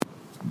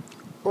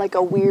like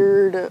a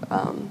weird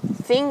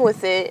thing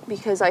with it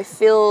because I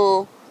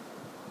feel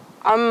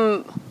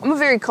I'm a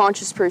very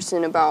conscious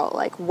person about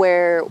like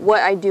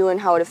what I do and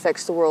how it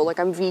affects the world. Like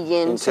I'm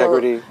vegan.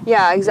 Integrity. So,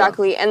 yeah,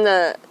 exactly. Yeah. And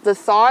the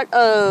thought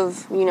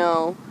of, you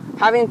know,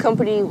 having a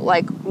company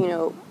like, you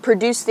know,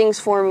 produce things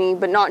for me,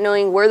 but not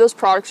knowing where those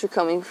products are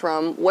coming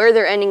from, where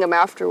they're ending up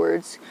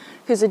afterwards.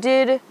 Because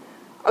I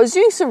was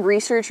doing some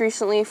research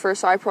recently for a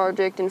side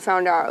project and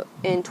found out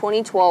in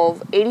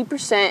 2012,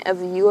 80% of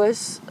the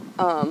U.S.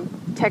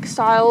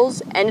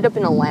 Textiles ended up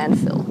in a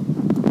landfill.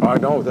 I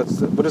know.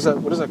 What is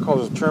that called?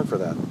 There's a term for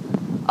that.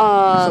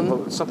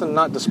 Something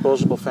not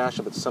disposable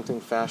fashion, but something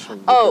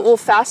fashion. Oh, well,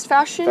 fast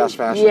fashion? Fast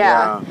fashion,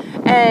 yeah.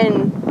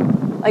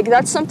 And, like,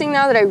 that's something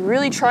now that I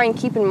really try and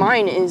keep in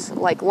mind is,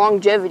 like,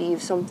 longevity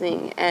of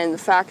something and the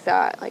fact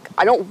that, like,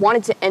 I don't want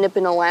it to end up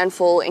in a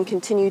landfill and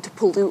continue to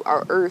pollute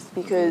our earth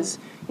because,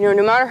 you know,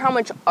 no matter how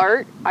much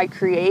art I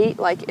create,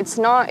 like, it's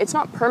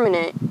not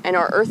permanent and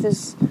our earth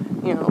is,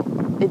 you know,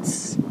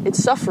 it's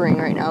suffering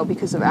right now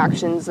because of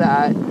actions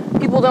that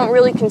people don't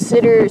really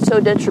consider so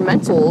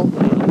detrimental,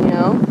 you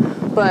know?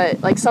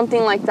 But, like,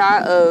 something like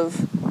that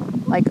of,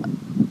 like,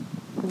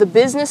 the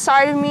business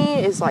side of me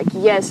is like,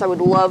 yes, I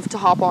would love to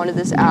hop onto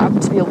this app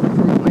to be able to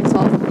prove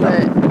myself,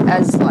 but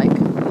as, like,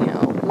 you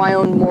know, my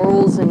own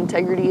morals and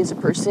integrity as a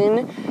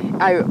person,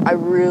 I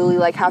really,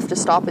 like, have to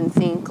stop and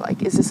think,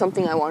 like, is this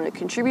something I want to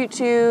contribute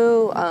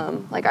to?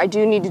 Like, I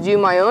do need to do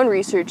my own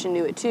research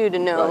into it, too, to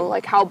know,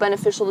 like, how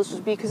beneficial this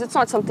would be, because it's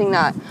not something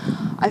that,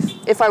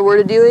 if I were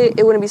to do it,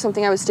 it wouldn't be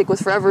something I would stick with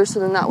forever,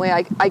 so then that way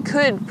I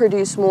could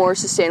produce more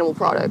sustainable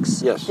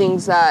products. Yes.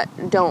 Things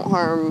that don't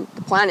harm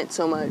the planet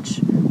so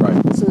much.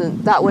 Right. So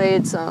that way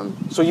it's...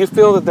 So you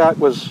feel that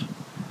was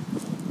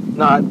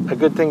not a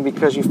good thing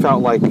because you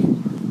felt like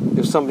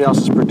if somebody else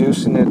is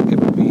producing it, it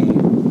would be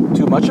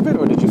too much of it,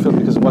 or did you feel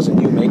because it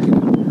wasn't you making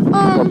it?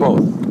 Or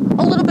both?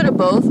 A little bit of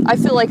both. I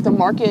feel like the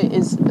market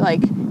is,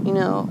 like, you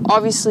know,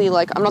 obviously,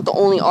 like, I'm not the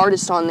only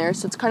artist on there,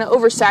 so it's kind of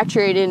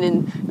oversaturated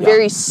in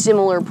very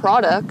similar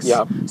products.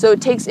 Yeah. So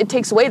it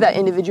takes away that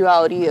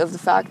individuality of the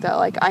fact that,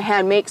 like, I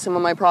hand make some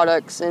of my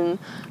products, and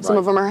some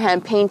of them are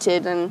hand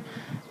painted, and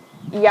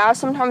yeah,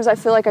 sometimes I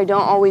feel like I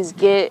don't always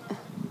get,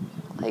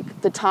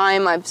 like, the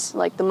time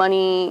the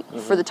money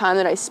for the time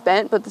that I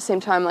spent, but at the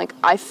same time, like,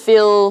 I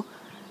feel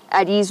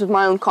at ease with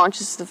my own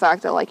conscience, the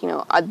fact that, like, you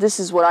know, this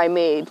is what I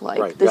made,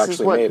 like, this is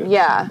what, made it.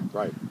 Yeah.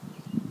 Right.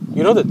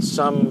 You know that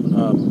some,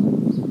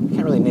 I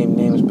can't really name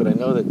names, but I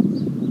know that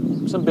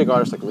some big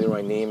artists like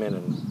Leroy Neiman,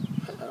 and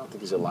I don't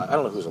think he's alive, I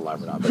don't know who's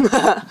alive or not,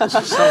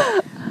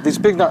 but these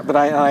big, but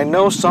I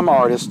know some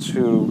artists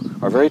who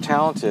are very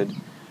talented,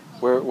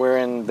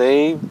 wherein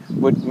they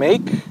would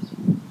make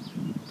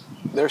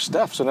their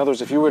stuff. So in other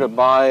words, if you were to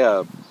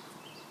buy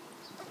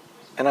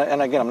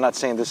and again, I'm not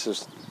saying it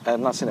was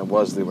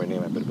Leroy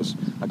Neiman, but it was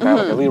a guy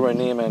like a Leroy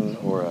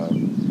Neiman or a,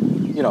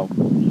 you know.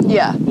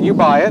 Yeah. And you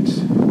buy it,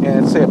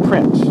 and it's, say, a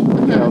print,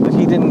 you know, that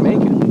he didn't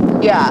make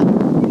it. Yeah.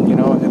 You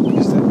know,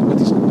 because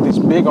what these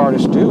big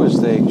artists do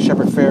is they,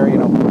 Shepard Fair, you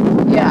know.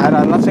 Yeah. And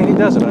I'm not saying he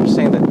does it, I'm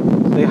saying that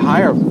they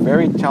hire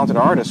very talented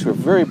artists who are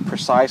very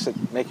precise at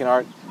making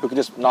art, who can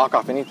just knock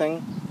off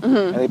anything,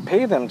 and they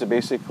pay them to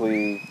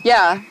basically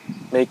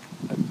make,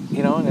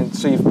 you know, and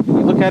so you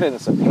look at it and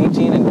it's a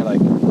painting and you're like,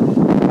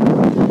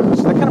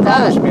 so that kind of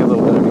bothers me a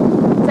little bit. I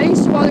mean, that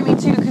used to bother me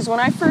too, because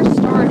when I first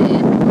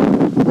started,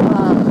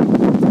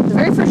 the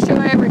very first show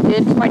I ever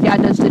did, because my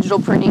dad does digital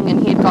printing and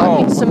he had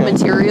got me some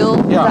material,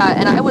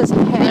 and I was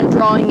hand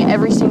drawing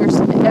every single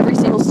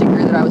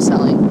sticker that I was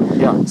selling.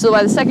 Yeah. So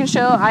by the second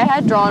show, I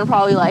had drawn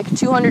probably like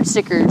 200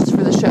 stickers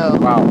for the show.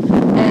 Wow.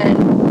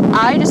 And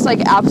I just,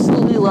 like,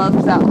 absolutely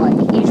loved that, like,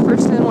 each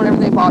person, whenever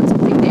they bought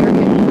something, they were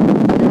getting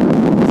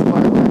a piece of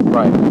artwork.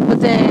 Right. But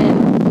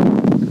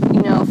then,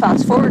 you know,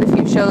 fast forward a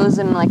few shows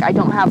and, like, I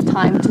don't have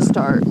time to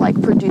start,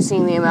 like,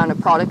 producing the amount of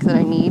product that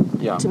I need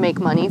to make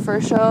money for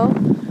a show.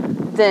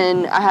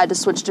 Then I had to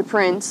switch to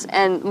prints,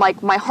 and,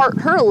 like, my heart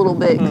hurt a little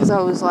bit because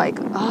I was like,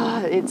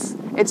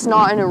 it's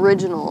not an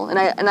original, and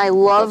I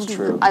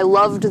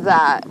loved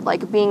that,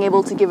 like, being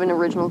able to give an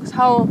original, because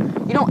how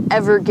you don't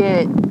ever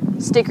get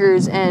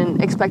stickers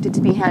and expect it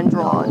to be hand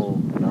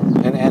drawn. No.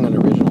 And an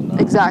original. No.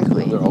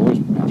 Exactly. They're always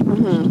mass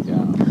produced.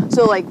 Yeah.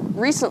 So, like,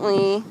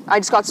 recently I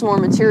just got some more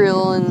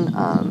material, and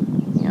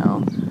you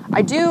know,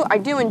 I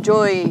do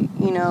enjoy,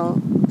 you know,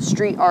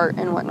 street art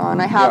and whatnot.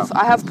 And I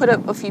have put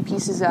up a few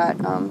pieces at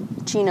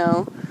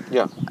Chino.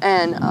 Yeah.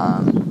 And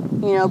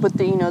you know, but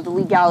the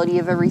legality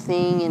of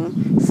everything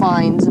and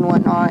fines and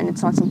whatnot, and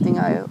it's not something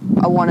I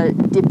want to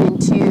dip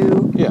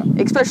into. Yeah.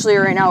 Especially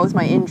right now with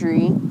my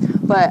injury.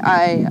 But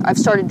I've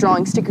started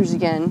drawing stickers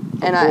again,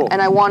 and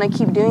I want to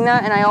keep doing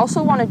that, and I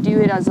also want to do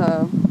it as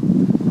a,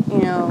 you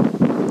know,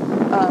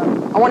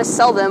 I want to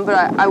sell them, but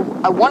I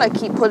want to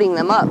keep putting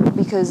them up,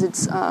 because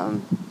it's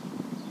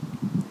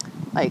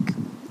like,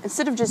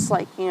 instead of just,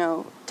 like, you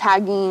know,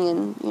 tagging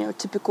and, you know,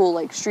 typical,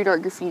 like, street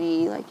art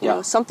graffiti, like, you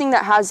know, something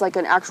that has, like,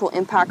 an actual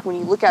impact when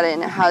you look at it,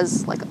 and it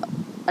has, like,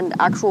 an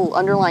actual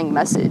underlying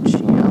message,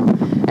 you know.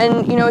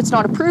 And, you know, it's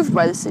not approved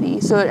by the city,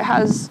 so it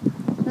has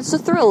it's the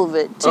thrill of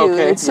it too.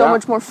 Okay, It's so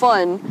much more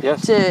fun.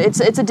 Yes. It's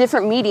a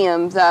different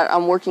medium that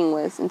I'm working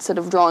with instead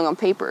of drawing on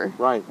paper.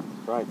 Right.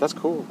 That's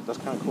cool. That's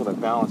kind of cool, that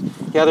balance.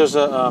 Yeah, there's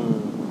a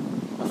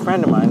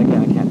friend of mine,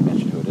 again, I can't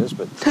mention who it is,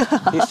 but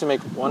he used to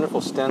make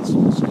wonderful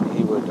stencils, and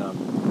he would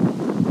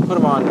put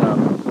them on,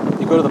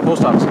 you go to the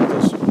post office and get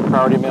those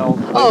priority mail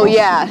labels. Oh,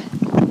 yeah.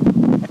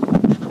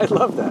 I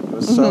love that. It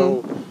was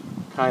so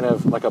kind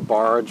of like a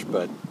barge,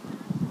 but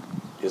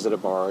is it a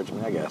barge? I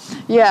mean, I guess.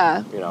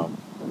 Yeah. You know.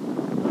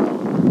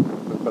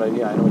 But I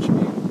know what you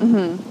mean.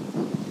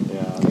 Mm-hmm.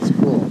 Yeah, that's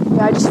cool.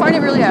 Yeah, I just find it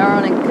really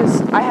ironic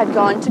because I had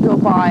gone to go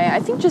buy,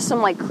 I think, just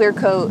some like clear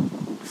coat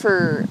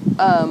for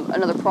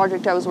another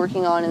project I was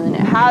working on, and then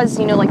it has,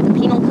 like the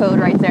penal code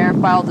right there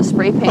by all the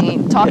spray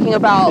paint talking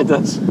about it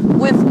does.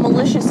 With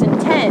malicious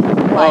intent.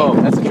 Like, oh,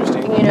 that's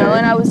interesting.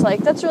 And I was like,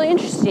 that's really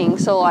interesting.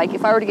 So like,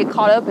 if I were to get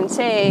caught up and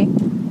say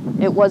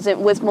it wasn't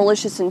with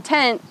malicious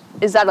intent,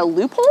 is that a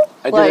loophole?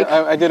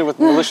 I did it with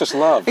malicious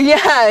love.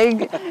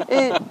 Yeah,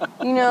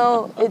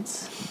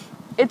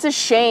 it's a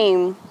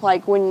shame,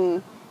 like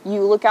when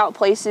you look out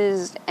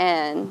places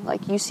and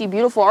like you see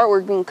beautiful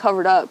artwork being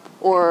covered up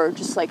or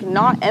just like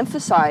not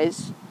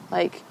emphasized.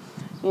 Like,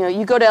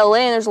 you go to LA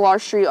and there's a lot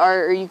of street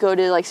art, or you go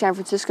to like San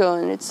Francisco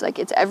and it's like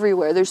it's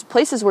everywhere. There's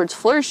places where it's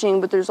flourishing,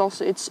 but there's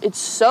also it's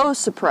so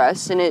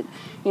suppressed, and it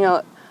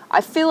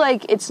I feel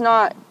like it's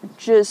not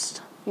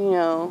just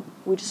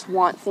we just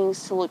want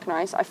things to look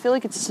nice. I feel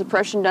like it's a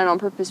suppression done on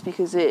purpose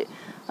because it,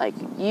 like,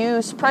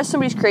 you suppress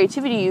somebody's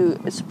creativity,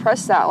 you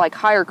suppress that, like,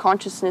 higher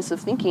consciousness of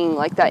thinking,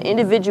 like, that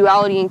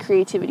individuality and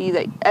creativity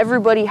that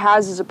everybody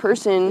has as a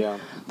person. Yeah.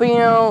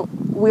 But,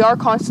 we are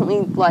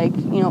constantly, like,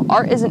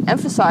 art isn't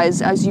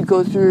emphasized as you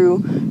go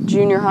through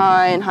junior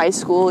high and high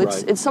school.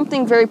 It's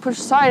something very pushed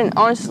aside and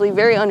honestly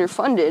very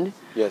underfunded.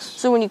 Yes.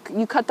 So when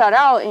you cut that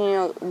out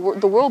and,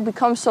 the world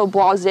becomes so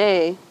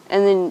blasé,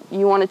 and then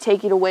you want to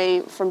take it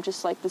away from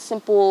just, like, the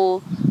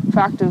simple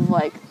fact of,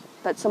 like,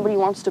 that somebody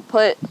wants to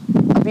put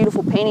a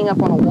beautiful painting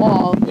up on a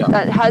wall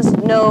that has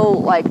no,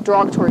 like,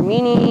 derogatory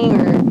meaning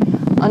or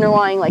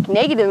underlying, like,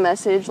 negative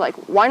message. Like,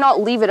 why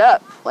not leave it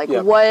up? Like,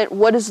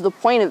 what is the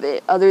point of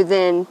it other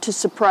than to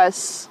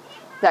suppress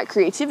that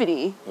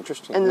creativity?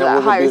 Interesting. And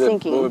that higher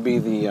thinking? What would be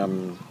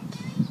the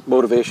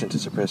motivation to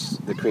suppress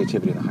the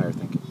creativity and the higher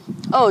thinking?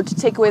 Oh, to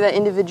take away that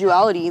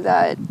individuality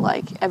that,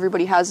 like,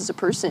 everybody has as a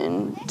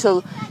person,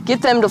 to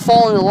get them to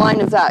fall in the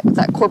line of that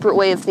corporate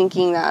way of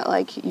thinking that,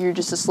 like, you're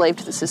just a slave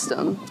to the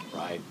system.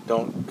 Right.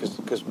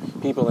 Because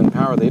people in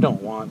power, they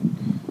don't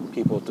want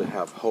people to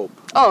have hope.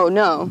 Oh,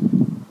 no.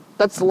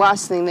 That's the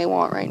last thing they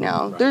want right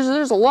now. Right.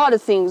 There's a lot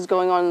of things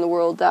going on in the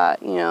world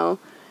that,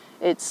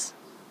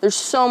 there's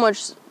so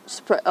much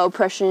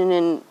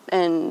oppression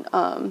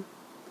and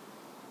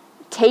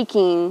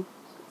taking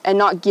and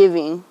not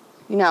giving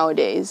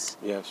nowadays.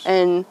 Yes.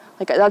 And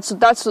like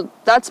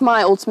that's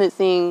my ultimate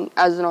thing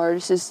as an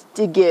artist, is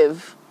to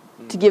give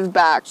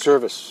back.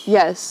 Service.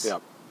 Yes. Yeah.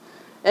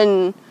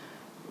 And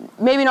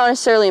maybe not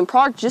necessarily in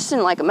product, just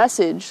in like a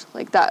message,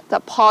 like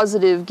that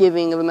positive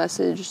giving of a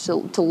message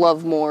to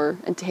love more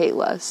and to hate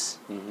less.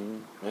 Mm-hmm.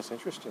 That's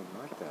interesting.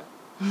 I like that.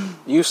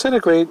 You said a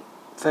great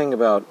thing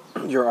about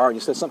your art. You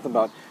said something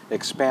about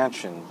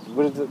expansion.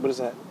 What does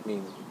that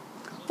mean?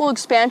 Well,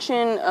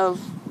 expansion of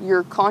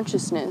your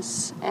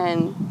consciousness,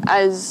 and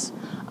as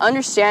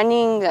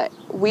understanding that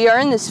we are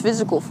in this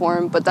physical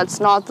form, but that's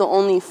not the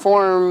only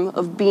form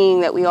of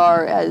being that we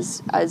are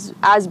as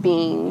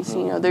beings.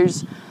 Mm-hmm.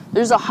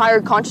 There's a higher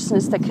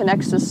consciousness that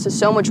connects us to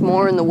so much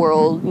more in the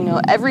world.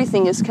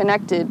 Everything is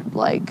connected,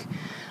 like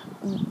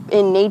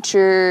in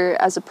nature,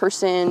 as a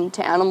person,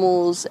 to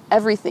animals,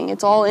 everything.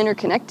 It's all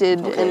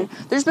interconnected. Okay. And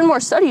there's been more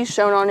studies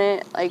shown on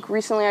it. Like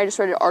recently I just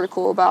read an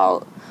article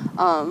about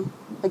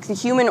like the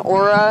human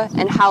aura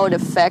and how it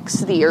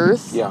affects the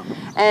earth. Yeah.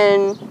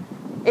 And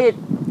it,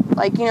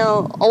 like, a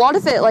lot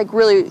of it, like,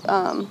 really,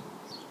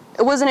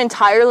 it wasn't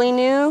entirely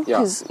new,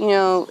 because,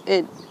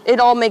 it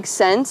all makes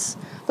sense.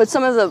 But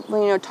some of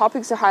the,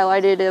 topics are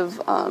highlighted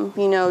of,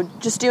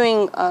 just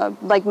doing,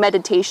 like,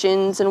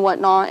 meditations and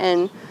whatnot.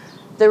 And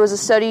there was a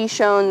study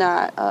shown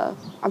that,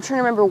 I'm trying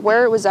to remember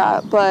where it was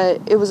at, but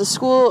it was a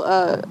school,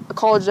 a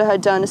college that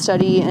had done a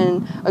study,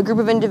 and a group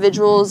of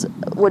individuals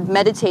would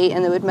meditate,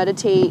 and they would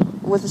meditate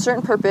with a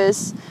certain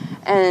purpose,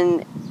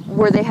 and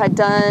where they had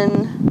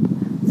done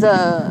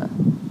the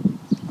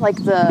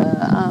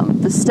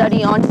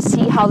study on to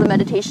see how the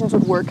meditations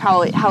would work,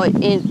 how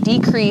it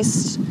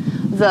decreased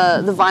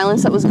the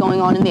violence that was going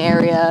on in the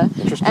area,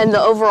 and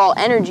the overall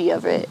energy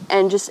of it,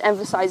 and just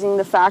emphasizing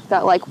the fact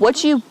that, like,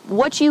 what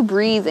you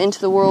breathe into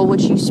the world,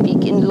 what you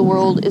speak into the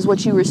world, is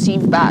what you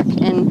receive back,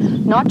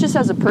 and not just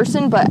as a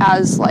person, but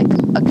as, like,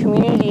 a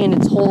community in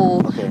its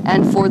whole,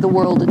 and for the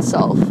world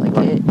itself.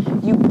 Like,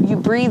 you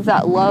breathe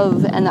that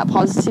love and that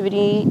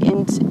positivity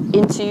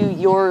into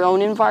your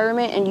own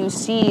environment, and you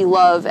see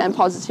love and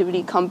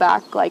positivity come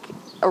back, like,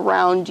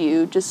 around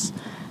you, just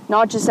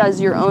not just as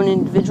your own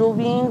individual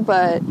being,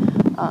 but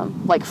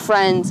like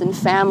friends and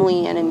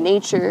family and in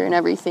nature and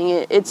everything.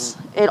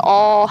 It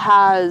all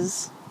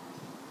has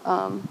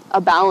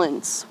a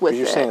balance with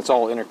You're saying it's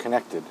all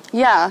interconnected.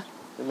 Yeah.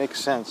 It makes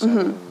sense. I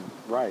mean,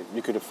 right.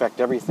 You could affect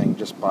everything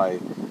just by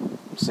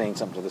saying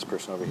something to this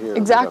person over here.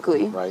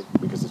 Exactly. Whatever, right?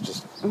 Because it's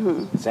just,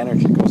 it's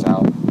energy goes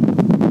out.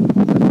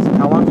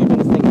 How long have you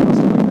been thinking about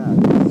stuff like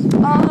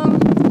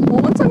that?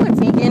 Well, once I went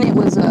vegan, it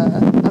was a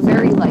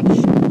very, like,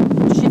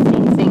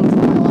 shifting thing for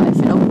my life.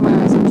 It opened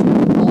my eyes up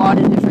to a lot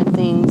of different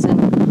things.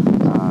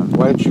 And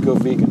why did you go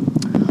vegan?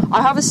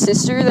 I have a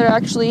sister that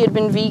actually had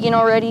been vegan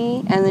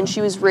already, and then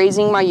she was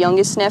raising my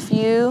youngest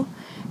nephew,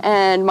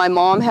 and my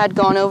mom had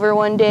gone over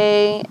one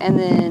day, and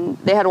then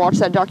they had watched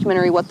that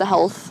documentary, What the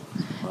Health,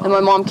 and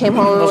my mom came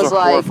home and was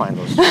like... Horrifying,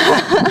 those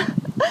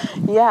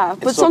yeah,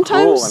 but it's so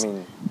sometimes... cruel. I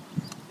mean,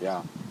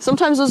 yeah.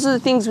 Sometimes those are the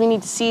things we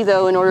need to see,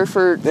 though, in order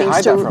for They things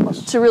hide that from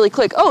us. to really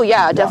click. Oh,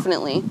 yeah,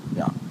 definitely.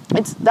 Yeah.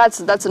 That's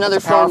another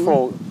it's a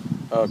powerful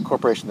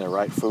corporation there,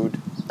 right? Food.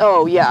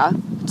 Oh, yeah.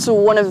 So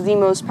one of the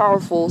most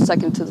powerful,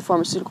 second to the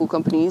pharmaceutical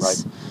companies.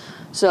 Right.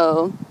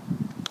 So,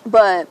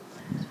 but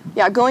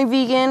yeah, going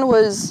vegan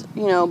was,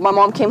 my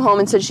mom came home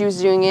and said she was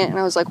doing it, and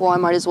I was like, well, I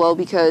might as well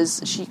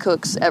because she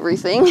cooks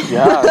everything.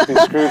 Yeah, it'd be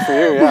screwed for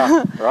you,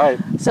 yeah, right.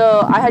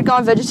 So I had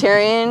gone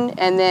vegetarian,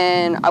 and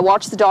then I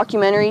watched the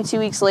documentary 2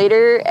 weeks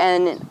later,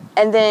 and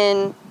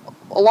then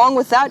along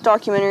with that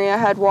documentary, I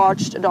had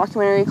watched a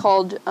documentary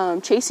called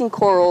Chasing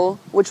Coral,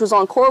 which was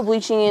on coral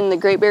bleaching in the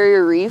Great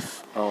Barrier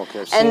Reef. Oh,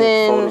 okay. I've seen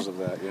photos of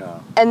that, yeah.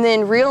 And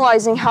then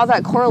realizing how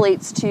that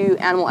correlates to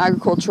animal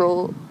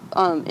agricultural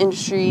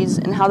industries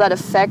and how that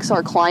affects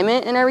our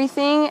climate and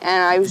everything.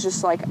 And I was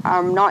just like,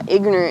 I'm not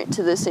ignorant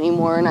to this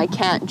anymore, and I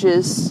can't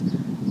just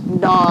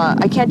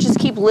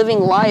keep living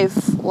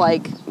life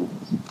like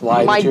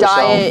my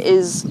diet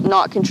is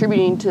not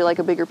contributing to like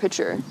a bigger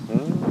picture.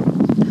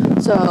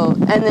 So,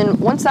 and then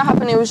once that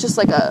happened, it was just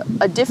like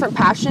a different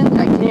passion that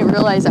I didn't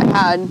realize I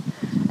had,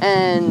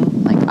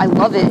 and like I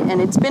love it.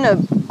 And it's been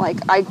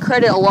I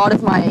credit a lot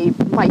of my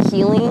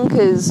healing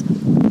because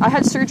I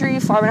had surgery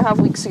 5.5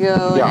 weeks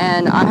ago,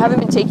 and I haven't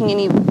been taking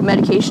any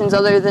medications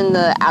other than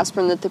the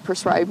aspirin that they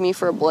prescribed me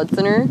for a blood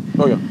thinner.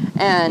 Oh yeah.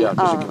 And you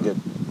can get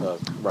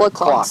blood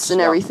clots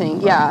and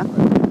everything. Yeah.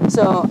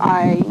 So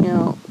I,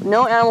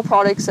 no animal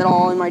products at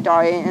all in my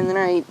diet, and then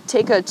I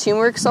take a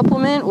turmeric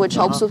supplement, which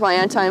helps with my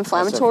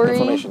anti-inflammatory.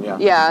 Inflammation, yeah.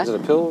 Yeah. Is it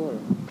a pill? Or?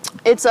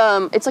 It's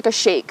like a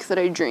shake that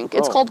I drink.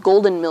 It's called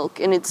Golden Milk,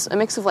 and it's a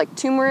mix of like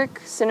turmeric,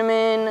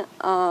 cinnamon.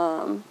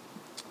 I'm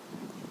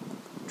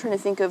trying to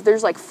think of.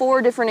 There's like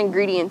 4 different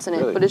ingredients in it,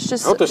 Really? but it's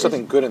just. I hope there's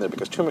something good in there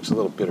because turmeric's a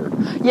little bitter.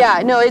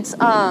 Yeah. No, it's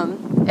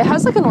it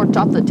has like an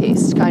horchata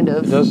taste, kind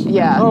of. It does.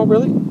 Yeah. Oh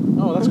really?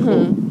 Oh, that's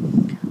cool.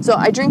 So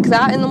I drink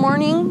that in the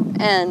morning,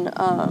 and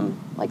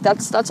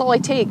that's all I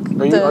take.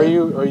 Are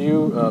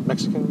you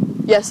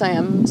Mexican? Yes, I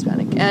am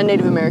Hispanic and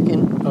Native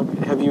American.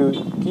 Can you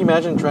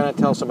imagine trying to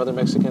tell some other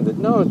Mexican that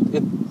no,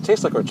 it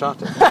tastes like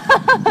horchata?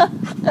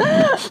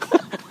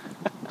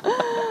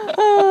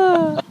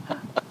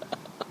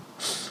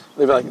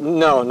 They'd be like,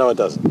 no, it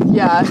doesn't.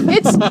 Yeah,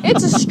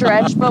 it's a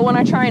stretch, but when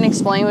I try and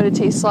explain what it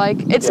tastes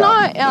like, it's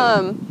not.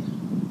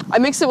 I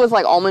mix it with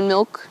like almond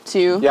milk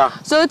too. Yeah.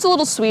 So it's a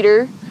little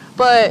sweeter,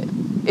 but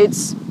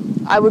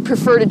I would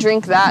prefer to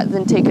drink that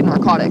than take a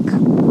narcotic.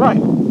 Right.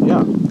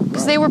 Yeah.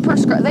 Because they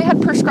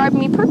had prescribed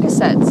me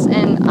Percocets,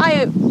 and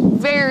I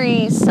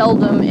very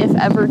seldom, if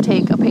ever,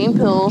 take a pain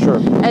pill. Sure.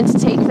 And to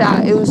take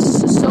that, it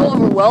was so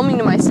overwhelming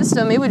to my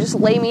system. It would just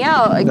lay me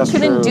out. I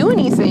couldn't do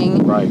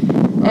anything. Right.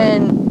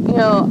 And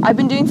I've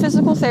been doing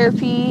physical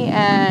therapy,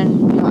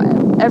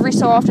 and every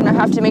so often I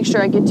have to make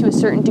sure I get to a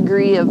certain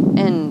degree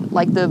and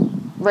like the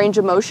range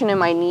of motion in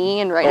my knee.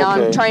 And right now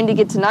I'm trying to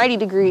get to 90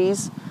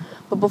 degrees.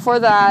 But before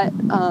that,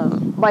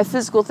 my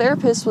physical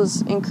therapist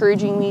was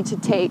encouraging me to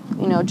take,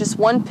 just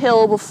one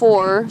pill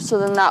before, so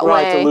then that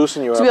way to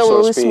loosen you up, be able so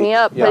to to loosen speak. me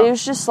up. Yeah. But it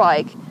was just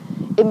like,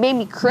 it made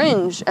me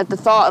cringe at the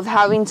thought of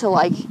having to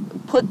like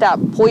put that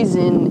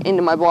poison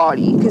into my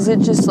body, because it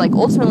just like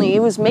ultimately it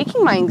was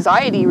making my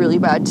anxiety really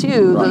bad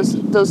too. Right.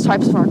 Those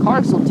types of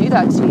narcotics will do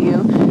that to you,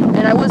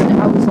 and I was like,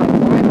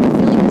 why am I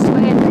feeling this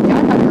way? And my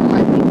dad had to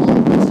remind people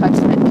like those types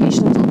of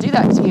medications will do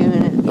that to you,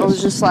 and I was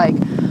just like.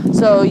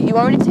 So you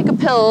want me to take a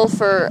pill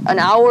for an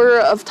hour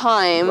of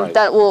time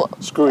that will...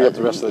 Screw you up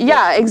the rest of the day.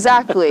 Yeah,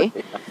 exactly.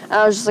 And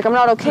I was just like, I'm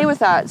not okay with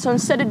that. So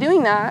instead of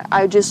doing that,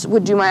 I just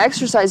would do my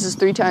exercises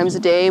 3 times a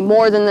day,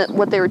 more than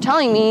what they were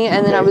telling me,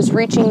 and then I was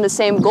reaching the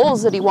same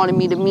goals that he wanted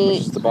me to meet.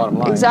 Which is the bottom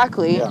line.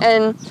 Exactly. Yeah.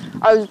 And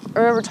I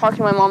remember talking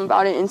to my mom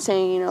about it and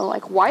saying,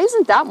 why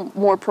isn't that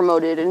more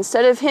promoted?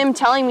 Instead of him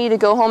telling me to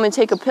go home and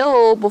take a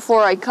pill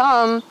before I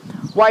come,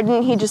 why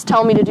didn't he just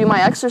tell me to do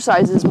my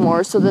exercises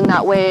more, so then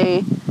that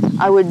way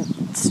I would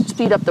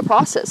speed up the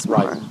process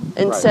more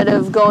instead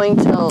of going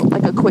to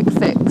like a quick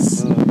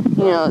fix.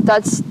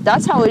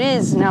 That's how it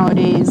is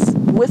nowadays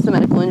with the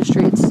medical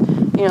industry. It's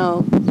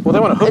well, they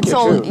want to hook you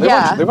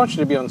too. They want you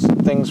to be on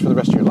things for the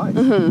rest of your life.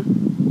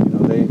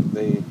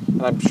 They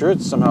and I'm sure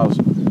it somehow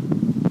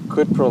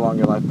could prolong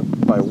your life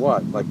by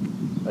what, like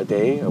a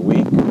day, a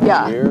week,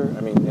 a year.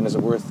 I mean, and is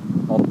it worth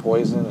all the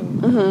poison?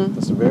 And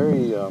it's a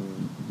very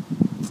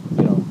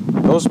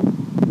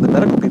the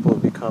medical people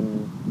have become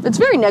become... It's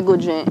very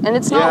negligent, and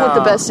it's not with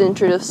the best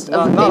interest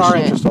of the patient. Not our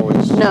interest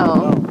always.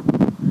 No.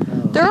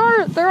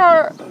 There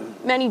are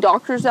many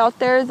doctors out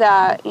there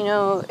that, you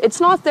know, it's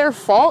not their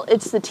fault.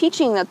 It's the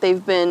teaching that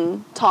they've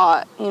been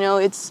taught. You know,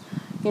 it's...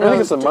 You know, I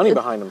think it's the money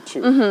behind them,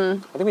 too. I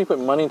think when you put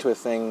money into a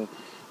thing,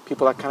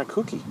 people act kind of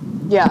kooky.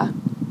 Yeah.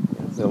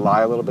 They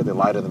lie a little bit. They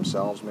lie to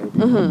themselves, maybe.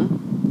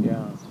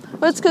 Yeah.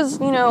 But it's because,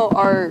 you know,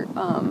 our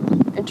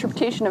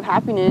interpretation of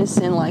happiness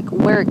and, like,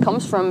 where it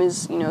comes from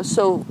is, you know,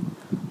 so,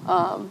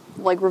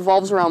 like,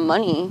 revolves around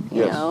money,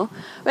 you know.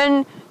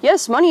 And,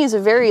 yes, money is a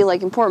very,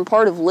 like, important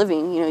part of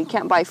living. You know, you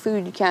can't buy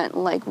food. You can't,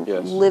 like,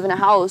 live in a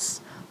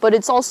house. But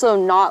it's also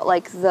not,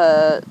 like,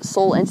 the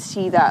sole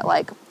entity that,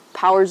 like,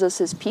 powers us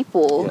as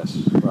people. Yes,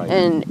 right.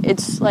 And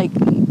it's, like,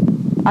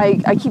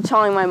 I keep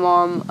telling my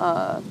mom,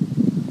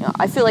 you know,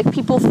 I feel like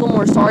people feel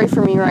more sorry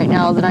for me right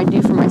now than I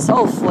do for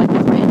myself, like,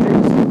 with my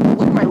injuries.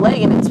 Look at my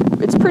leg,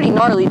 and it's pretty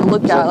gnarly to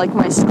look at. Like,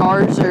 my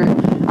scars are...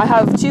 I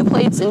have 2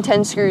 plates and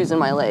 10 screws in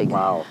my leg.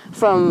 Wow.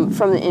 From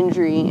the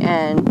injury,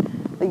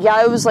 and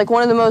yeah, it was like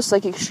one of the most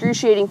like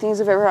excruciating things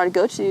I've ever had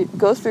to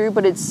go through,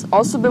 but it's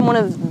also been one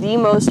of the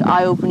most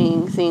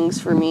eye-opening things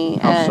for me.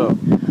 How so?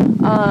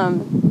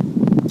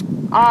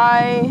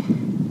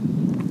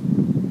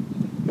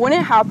 When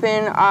it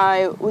happened,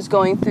 I was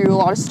going through a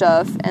lot of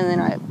stuff, and then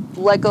I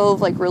let go of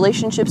like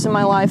relationships in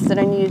my life that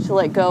I needed to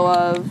let go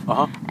of,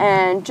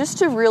 and just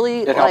to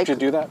really it helped you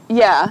do that.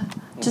 Yeah.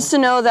 Just to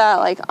know that,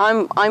 like,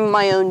 I'm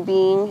my own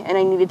being, and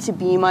I needed to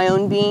be my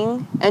own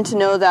being, and to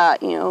know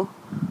that, you know,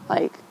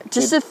 like,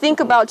 just to think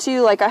about,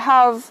 too, like, I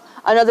have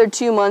another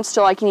 2 months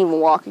till I can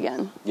even walk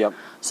again. Yep.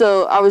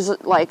 So I was,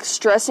 like,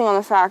 stressing on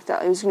the fact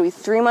that it was going to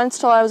be 3 months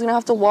till I was going to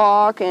have to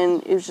walk,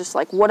 and it was just,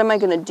 like, what am I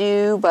going to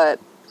do?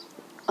 But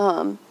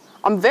I'm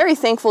very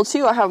thankful,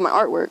 too, I have my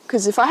artwork,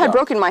 because if I had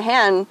broken my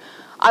hand,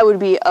 I would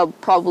be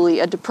probably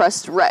a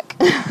depressed wreck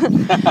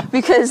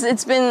because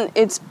it's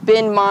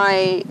been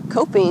my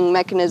coping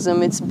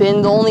mechanism. It's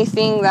been the only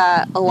thing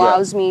that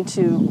allows me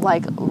to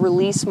like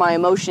release my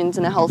emotions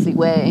in a healthy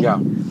way. Yeah.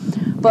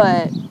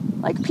 But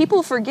like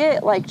people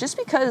forget, like just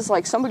because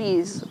like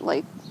somebody's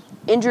like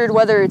injured,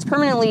 whether it's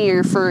permanently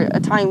or for a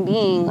time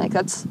being, like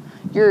that's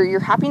your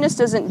happiness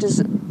doesn't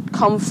just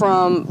come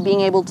from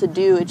being able to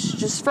do. It's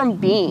just from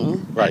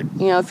being. Right.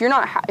 You know, if you're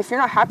not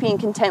happy and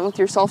content with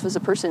yourself as a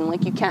person,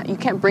 like you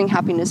can't bring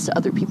happiness to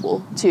other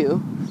people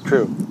too.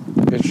 True.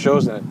 It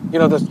shows in it. You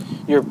know, it's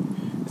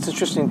an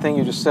interesting thing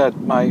you just said.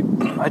 I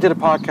did a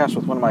podcast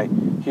with one of my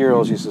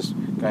heroes. He's this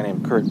guy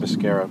named Kurt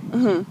Biscara.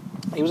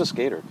 Mm-hmm. He was a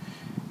skater,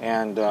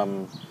 and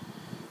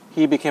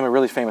he became a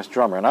really famous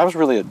drummer. And I'm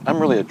really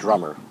a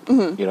drummer.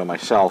 Mm-hmm. You know,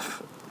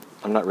 myself.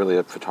 I'm not really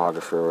a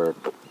photographer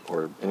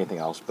or anything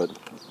else, but.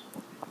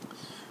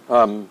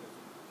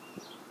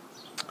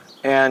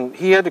 And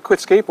he had to quit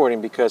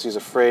skateboarding because he's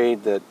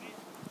afraid that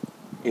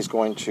he's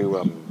going to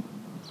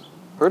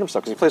hurt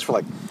himself. Because he plays for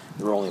like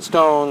the Rolling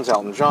Stones,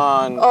 Elton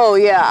John. Oh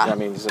yeah. I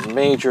mean, he's a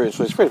major.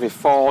 So he's afraid if he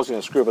falls, he's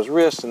going to screw up his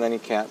wrist, and then he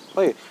can't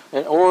play.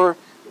 Or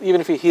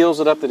even if he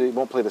heals it up, that he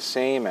won't play the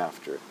same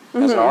after.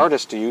 Mm-hmm. As an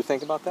artist, do you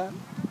think about that?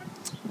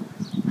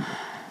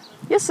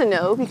 Yes and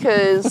no,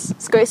 because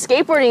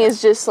skateboarding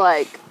is just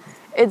like.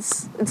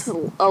 It's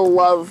a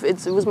love.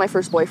 It was my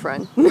first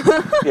boyfriend.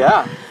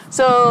 Yeah.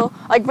 So,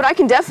 like, but I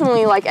can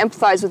definitely, like,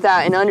 empathize with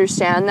that and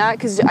understand that,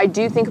 because I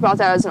do think about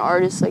that as an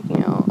artist, like, you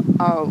know,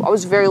 I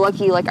was very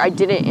lucky, like, I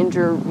didn't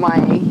injure my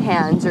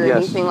hands or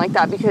anything like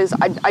that, because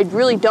I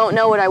really don't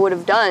know what I would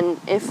have done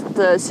if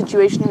the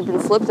situation had been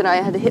flipped and I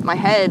had to hit my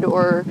head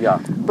or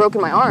broken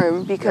my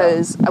arm,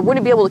 because I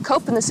wouldn't be able to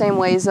cope in the same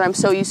ways that I'm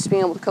so used to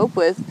being able to cope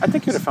with. I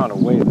think you'd have found a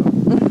way, though.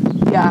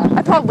 Yeah,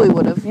 I probably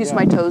would have used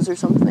my toes or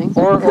something.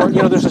 Or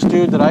you know, there's this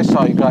dude that I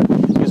saw. He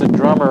was a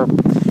drummer.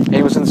 And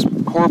he was in this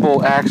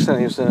horrible accident.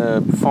 He was in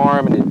a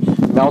farm, and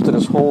it melted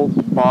his whole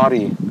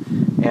body,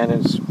 and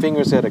his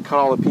fingers had to cut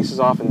all the pieces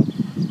off.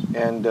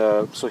 And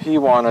so he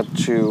wanted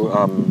to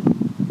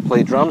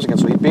play drums again.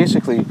 So he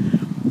basically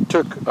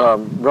took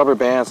rubber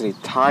bands and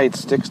he tied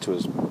sticks to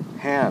his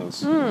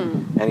hands,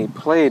 and he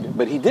played.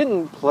 But he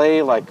didn't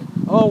play like,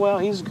 oh well,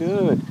 he's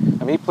good.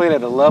 I mean, he played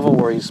at a level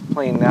where he's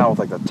playing now with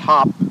like the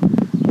top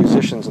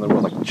musicians in the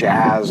world, like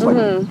jazz, like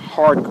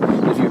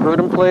hardcore. If you heard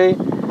him play,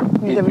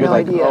 you'd be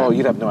like, idea. Oh,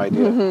 you'd have no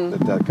idea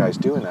that guy's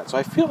doing that. So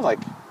I feel like,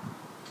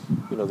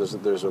 you know,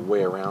 there's a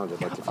way around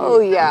it. Like if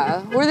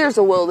where there's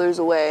a will, there's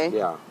a way.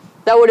 Yeah.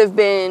 That would have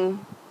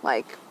been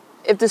like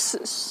if the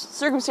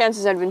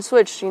circumstances had been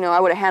switched. You know, I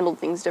would have handled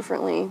things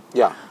differently.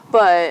 Yeah.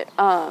 But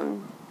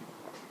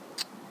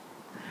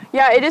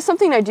yeah, it is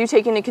something I do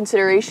take into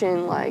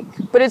consideration, like,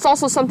 but it's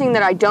also something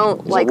that I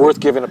don't like. Is it worth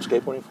giving up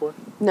skateboarding for?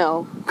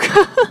 No.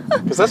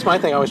 Because that's my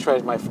thing. I always try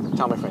to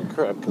tell my friend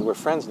Kurt, because we're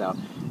friends now,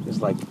 is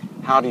like,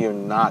 how do you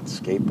not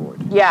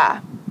skateboard?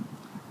 Yeah.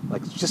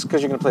 Like, just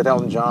because you're going to play with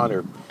Elton John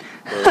or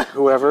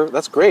whoever,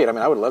 that's great. I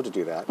mean, I would love to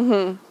do that.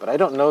 Mm-hmm. But I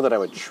don't know that I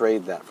would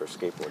trade that for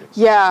skateboarding.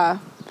 Yeah,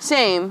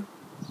 same.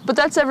 But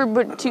that's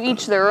everybody to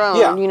each their own.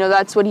 Yeah. You know,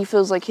 that's what he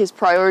feels like his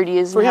priority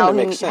is For and him, how it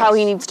makes how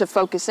he sense. needs to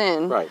focus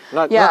in. Right.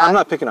 Yeah. I'm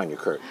not picking on you,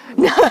 Kurt.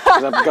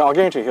 I'll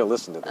guarantee he'll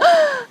listen to this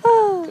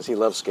because he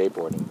loves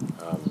skateboarding.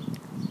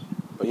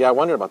 But yeah, I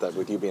wonder about that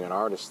with you being an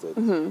artist. That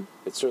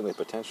it's certainly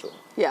potential.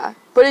 Yeah,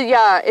 but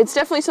it's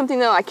definitely something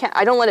though.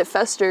 I don't let it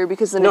fester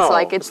because then No, it's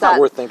like it's not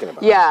worth thinking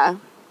about. Yeah.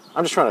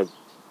 I'm just trying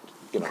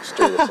to,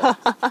 stir this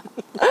up.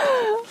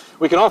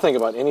 We can all think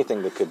about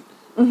anything that could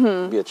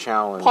be a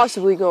challenge.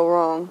 Possibly go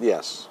wrong.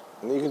 Yes,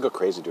 and you can go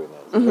crazy doing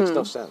that. It makes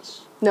no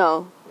sense.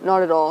 No,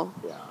 not at all.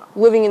 Yeah.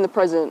 Living in the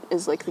present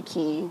is like the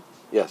key.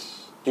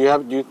 Yes. Do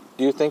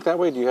you think that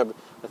way? Do you have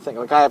a thing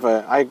like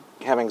I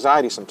have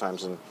anxiety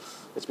sometimes, and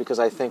it's because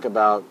I think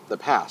about the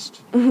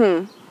past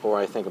or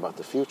I think about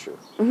the future.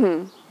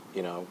 You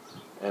know,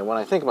 and when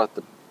I think about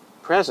the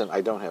present,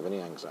 I don't have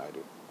any anxiety.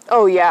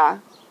 Oh yeah.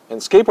 And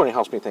skateboarding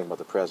helps me think about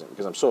the present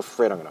because I'm so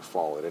afraid I'm going to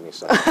fall at any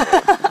second.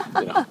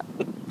 You know,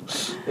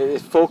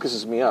 it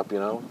focuses me up,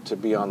 to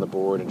be on the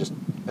board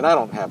and I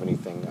don't have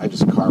anything. I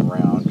just carve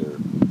around, or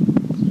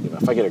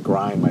if I get a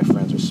grind, my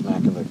friends are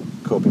smacking the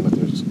coping with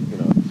their,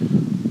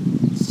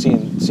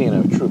 seeing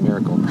a true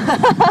miracle.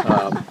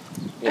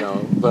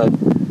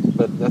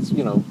 But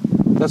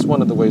that's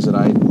one of the ways that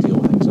I deal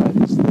with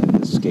anxiety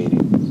is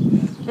skating.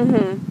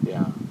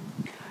 Yeah.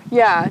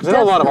 Yeah. Because I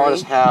know a lot of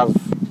artists have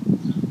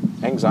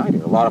anxiety.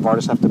 A lot of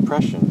artists have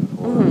depression,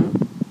 or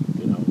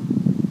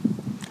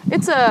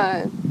It's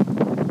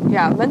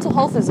mental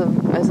health is a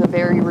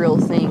very real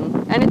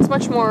thing, and it's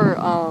much more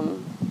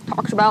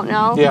talked about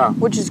now. Yeah.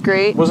 Which is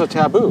great. It was a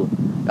taboo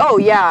Oh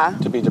yeah.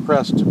 to be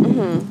depressed. To be,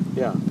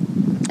 yeah.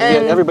 And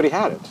And- yet everybody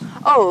had it.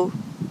 Oh.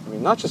 I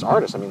mean, not just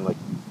artists. I mean, like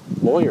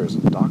lawyers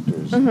and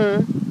doctors.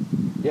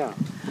 Yeah.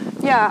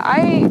 Yeah,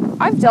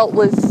 I've dealt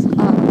with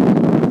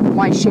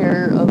my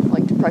share of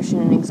like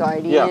depression and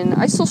anxiety, and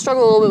I still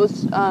struggle a little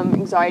bit with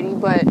anxiety,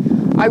 but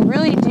I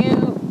really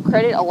do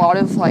credit a lot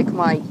of like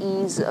my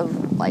ease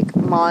of like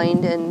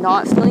mind and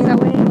not feeling that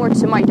way anymore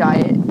to my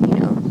diet.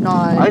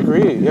 Not. I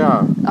agree.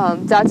 Yeah.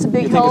 That's a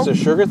big You think help. it's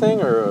a sugar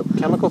thing or a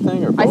chemical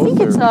thing or both? I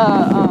think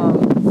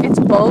it's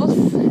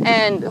both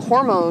and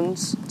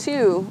hormones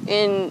too,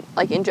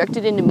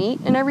 injected into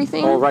meat and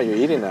everything. Oh right, you're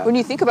eating that. When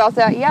you think about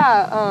that,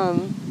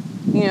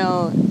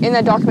 in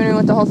that documentary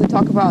What the Health, they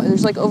talk about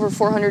there's like over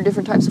 400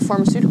 different types of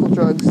pharmaceutical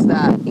drugs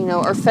that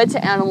are fed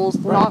to animals,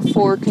 not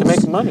for to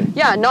make money.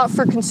 Yeah, not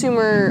for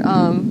consumer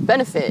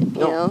benefit. You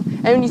No. know,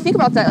 and when you think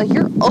about that, like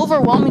you're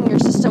overwhelming your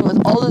system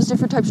with all those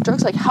different types of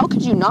drugs. Like, how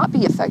could you not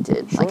be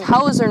affected? Sure. Like,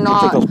 how is there You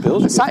not take those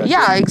pills, you'd be affected.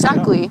 Yeah,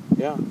 exactly.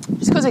 Yeah.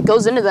 Just because it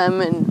goes into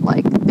them and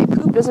like they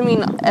poop doesn't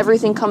mean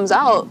everything comes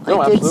out. Like,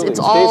 No, absolutely. It's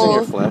It all stays in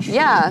your flesh.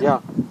 Yeah.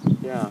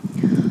 Yeah.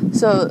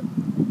 So,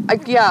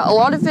 a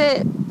lot of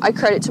it I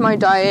credit to my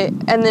diet,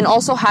 and then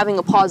also having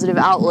a positive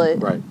outlet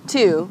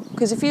too.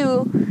 Because if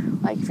you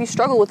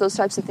struggle with those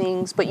types of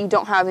things, but you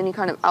don't have any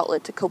kind of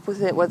outlet to cope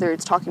with it, whether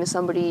it's talking to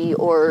somebody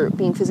or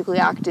being physically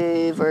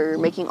active or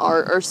making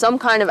art or some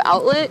kind of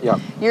outlet,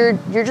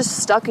 you're just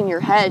stuck in your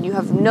head. You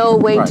have no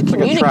way to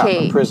communicate. Like a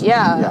trap, a prison.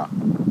 Yeah.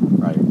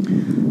 Right.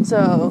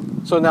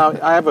 So now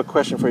I have a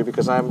question for you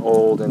because I'm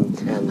old,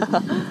 and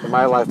in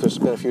my life there's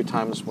been a few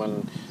times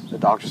when the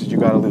doctor said you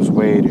got to lose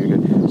weight.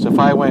 So if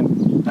I went,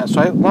 a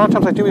lot of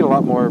times I do eat a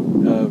lot more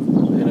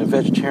in a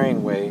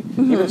vegetarian way.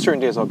 Even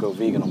certain days I'll go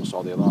vegan almost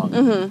all day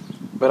long.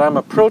 But I'm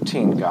a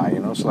protein guy,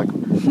 so like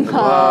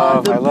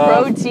I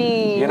love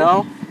protein.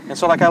 And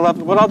so like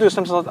what I'll do is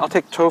sometimes I'll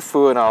take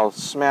tofu and I'll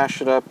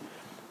smash it up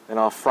and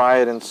I'll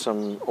fry it in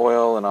some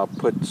oil and I'll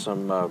put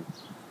some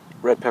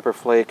red pepper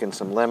flake and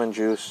some lemon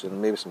juice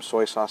and maybe some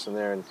soy sauce in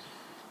there, and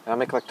I'll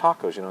make like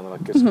tacos, and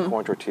like get some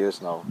corn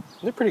tortillas, and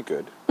they're pretty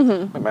good.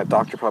 My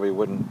doctor probably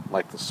wouldn't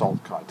like the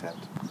salt content.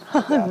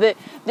 The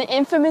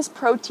infamous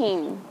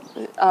protein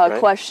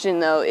question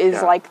though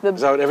is like the.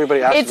 Is that what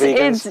everybody asks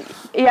vegans?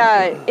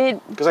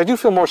 Because I do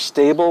feel more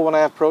stable when I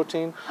have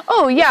protein.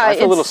 Oh yeah, I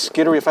feel a little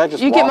skittery if I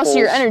just. You get most of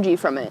your energy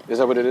from it. Is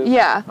that what it is?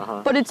 Yeah,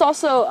 but it's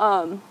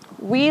also.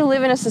 We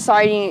live in a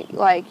society,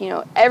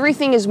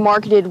 everything is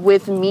marketed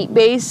with meat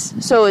base,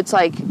 so it's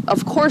like,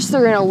 of course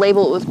they're going to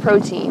label it with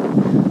protein.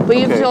 But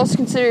you have to also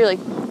consider,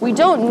 we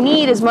don't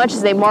need as much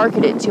as they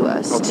market it to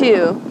us,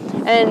 too.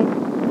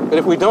 But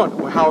if we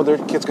don't, how are their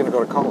kids going to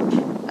go to college?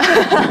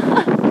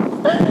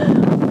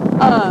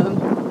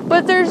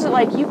 But there's,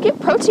 you get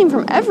protein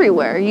from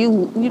everywhere.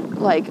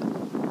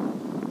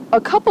 A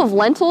cup of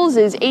lentils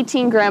is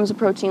 18 grams of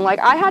protein.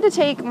 I had to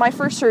take my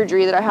first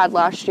surgery that I had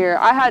last year.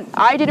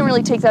 I didn't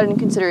really take that into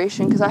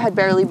consideration because I had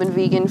barely been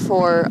vegan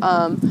for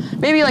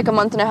maybe a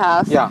month and a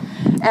half. Yeah.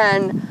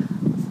 And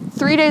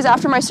 3 days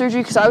after my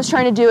surgery, because I was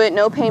trying to do it,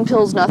 no pain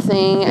pills,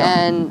 nothing,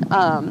 and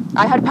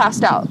I had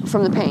passed out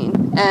from the pain.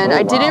 And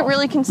I didn't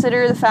really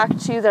consider the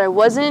fact too that I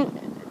wasn't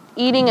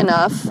eating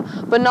enough,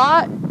 but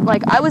not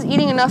I was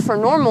eating enough for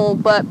normal,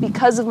 but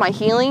because of my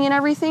healing and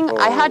everything,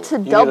 I had to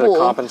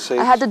double.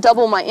 I had to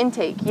double my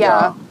intake.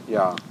 Yeah.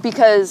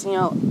 Because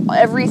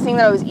everything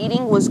that I was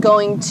eating was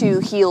going to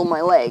heal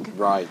my leg.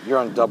 Right. You're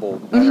on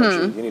double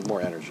energy. You need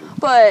more energy.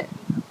 But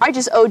I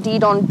just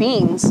OD'd on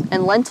beans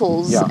and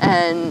lentils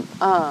and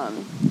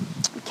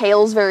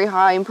kale's very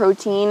high in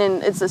protein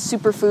and it's a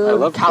superfood. I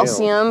love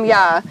calcium. Kale.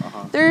 Yeah.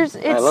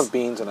 I love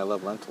beans and I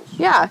love lentils.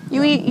 Yeah,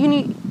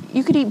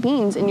 you could eat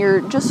beans and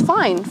you're just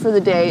fine for the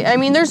day. I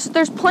mean, there's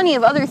plenty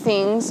of other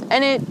things,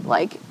 and it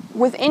like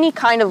with any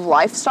kind of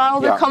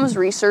lifestyle there comes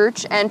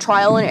research and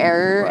trial and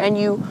error, and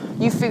you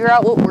figure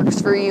out what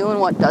works for you and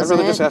what doesn't. I'd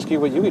rather just ask you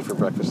what you eat for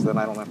breakfast, then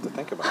I don't have to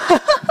think about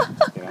it.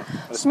 You know?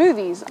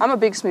 Smoothies. I'm a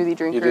big smoothie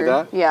drinker. You do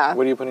that? Yeah.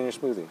 What do you put in your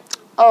smoothie?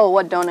 Oh,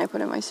 what don't I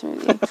put in my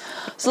smoothie?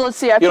 So let's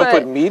see. You don't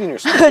put meat in your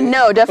smoothie?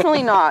 No,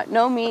 definitely not.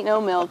 No meat,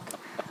 no milk.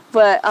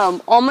 But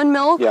almond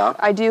milk,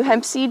 I do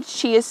hemp seeds,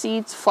 chia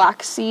seeds,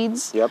 flax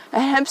seeds. Yep. A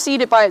hemp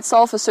seed by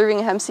itself, a serving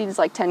of hemp seed is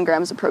like 10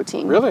 grams of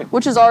protein. Really?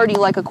 Which is already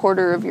like a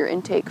quarter of your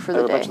intake for the day.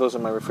 I have a bunch of those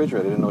in my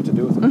refrigerator. I didn't know what to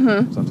do with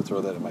them. So I have to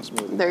throw that in my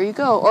smoothie. There you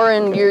go. Or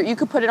in you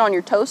could put it on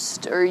your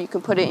toast, or you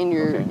could put it in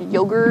your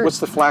yogurt. What's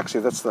the flax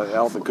seed? That's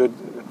the good...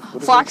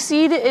 Flax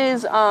seed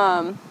is,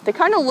 they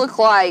kind of look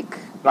like...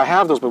 I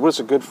have those, but what is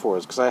it good for?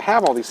 Because I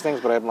have all these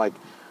things, but I'm like,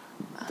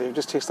 they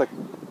just taste like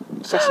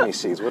sesame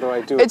seeds. What do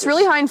I do with It's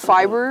really high in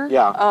fiber.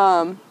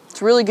 Yeah.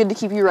 It's really good to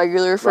keep you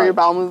regular for your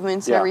bowel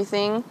movements and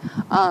everything.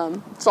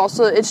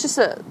 It's just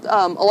a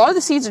lot of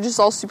the seeds are just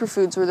all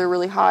superfoods where they're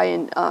really high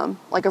in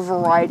like a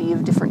variety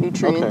of different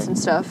nutrients and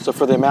stuff. So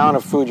for the amount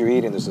of food you're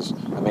eating, there's this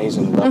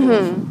amazing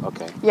level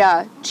of,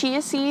 Yeah,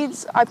 chia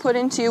seeds I put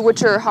into,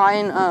 which are high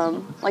in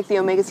like the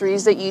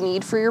omega-3s that you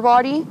need for your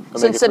body.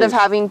 So instead of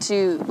having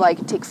to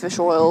like take fish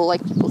oil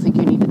like people think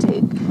you need to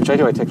take. Which I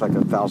do, I take like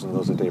 1,000 of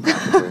those a day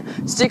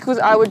practically.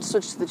 I would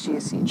switch to the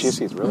chia seeds. Chia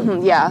seeds,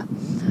 really? Yeah.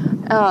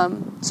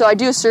 So I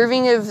do a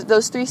serving of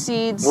those 3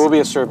 seeds. What will be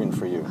a serving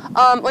for you?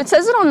 It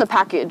says it on the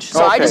package,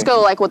 so I just go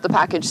like what the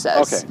package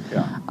says. Okay,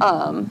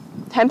 yeah.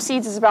 Hemp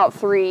seeds is about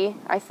 3,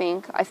 I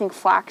think. I think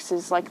flax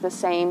is like the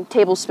same,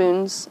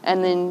 tablespoons,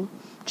 and then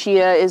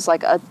chia is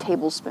like a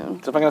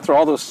tablespoon. So if I'm going to throw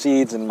all those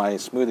seeds in my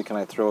smoothie, can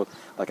I throw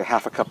like a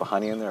half a cup of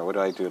honey in there? What do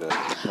I do to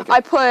make it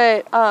I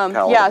put,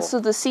 palatable? so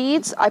the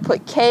seeds, I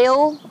put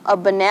kale, a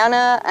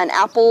banana, an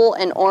apple,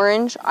 and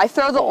orange. I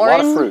throw the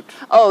orange. A lot of fruit.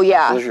 Oh,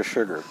 yeah. So there's your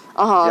sugar.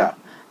 Yeah.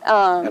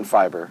 And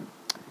fiber.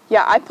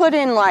 Yeah, I put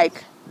in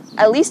like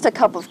at least a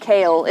cup of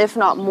kale, if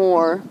not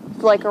more,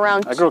 like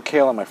around... I grow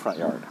kale in my front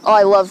yard. Oh,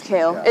 I love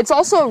kale. Yeah. It's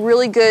also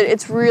really good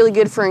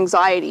for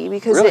anxiety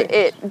because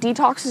it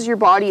detoxes your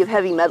body of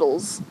heavy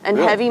metals. And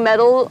heavy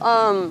metal,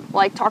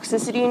 like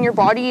toxicity in your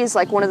body is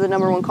like one of the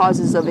number 1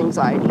 causes of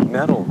anxiety.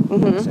 Metal.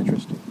 That's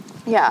interesting.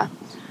 Yeah.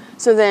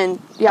 So then,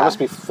 It must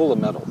be full of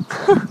metal.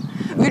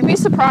 We'd be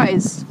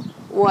surprised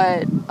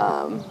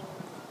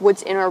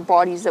what's in our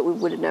bodies that we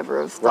would have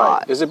never have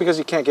thought. Right. Is it because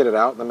you can't get it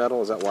out, the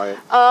metal? Is that why?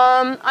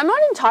 I'm not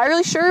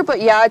entirely sure, but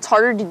yeah, it's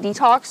harder to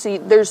detox. So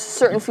there's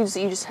certain foods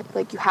that you just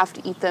you have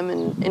to eat them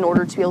in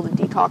order to be able to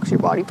detox your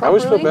body properly. I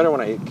always feel better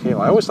when I eat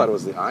kale. I always thought it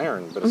was the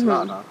iron, but it's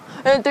not, huh?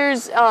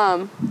 There's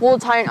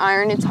it's high in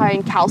iron, it's high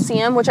in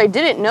calcium, which I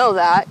didn't know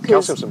that.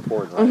 Calcium's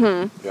important,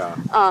 right? Yeah.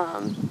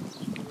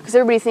 Because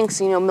everybody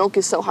thinks milk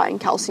is so high in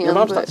calcium. Your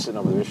mom's not sitting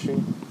over there, is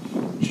she?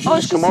 She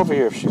should just come over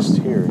here if she's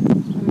here.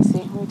 Let me see.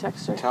 Let me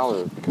text her. Tell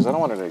her, because I don't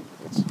want her to...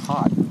 It's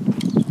hot.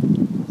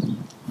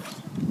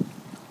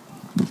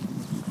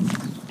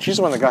 She's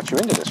the one that got you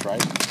into this,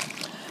 right?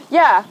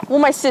 Yeah. Well,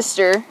 my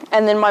sister,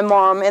 and then my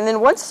mom, and then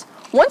once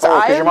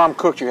because your mom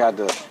cooked, you had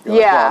to... You're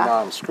like, well, now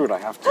I'm screwed. I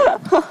have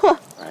to.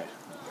 Right.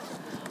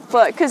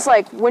 But because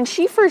when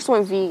she first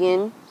went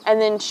vegan, and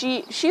then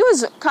she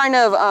was kind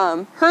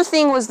of her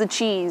thing was the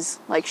cheese.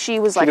 Like she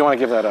was like, you don't want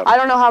to give that up. I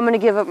don't know how I'm going to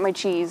give up my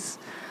cheese,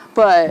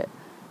 but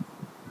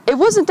it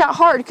wasn't that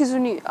hard because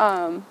when you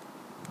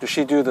Does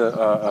she do the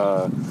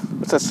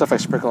what's that stuff I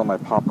sprinkle on my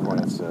popcorn?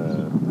 It's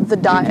the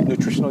diet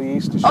nutritional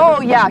yeast.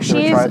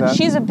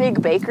 She's a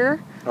big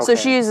baker, so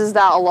she uses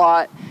that a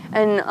lot.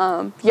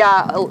 And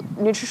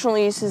nutritional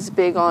yeast is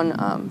big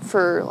on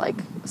for like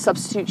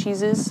substitute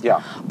cheeses.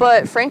 Yeah.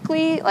 But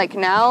frankly, like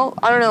now,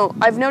 I don't know.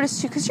 I've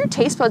noticed too, because your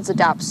taste buds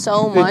adapt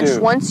so much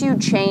once you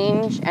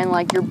change and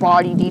like your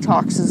body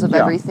detoxes of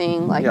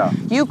everything. Like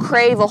you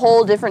crave a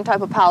whole different type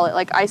of palate.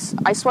 Like I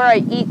swear I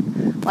eat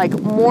like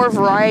more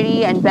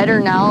variety and better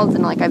now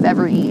than like I've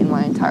ever eaten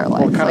my entire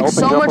life. Like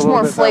so much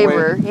more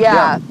flavor.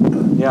 Yeah.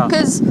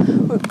 Because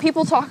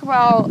people talk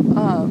about,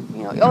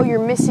 oh,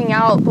 you're missing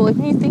out. But like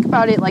when you think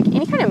about it, like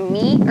any kind of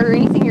meat or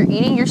anything you're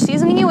eating, you're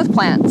seasoning it with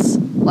plants.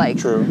 Like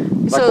true.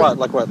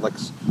 Like what? Like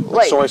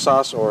soy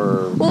sauce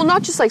or? Well,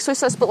 not just like soy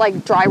sauce, but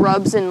like dry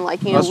rubs and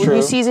like when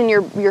you season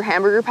your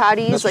hamburger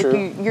patties, like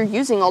you're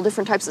using all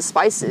different types of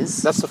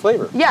spices. That's the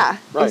flavor. Yeah,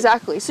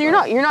 exactly. So you're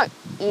not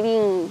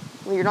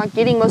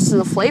getting most of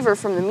the flavor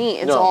from the meat.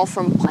 It's all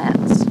from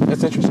plants.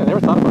 That's interesting. I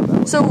never thought about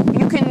that. So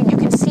you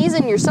can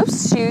season your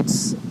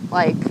substitutes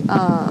like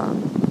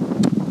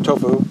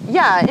tofu.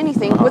 Yeah,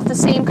 anything with the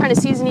same kind of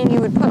seasoning you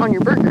would put on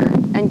your burger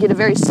and get a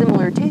very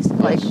similar taste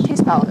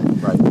palette.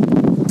 Right.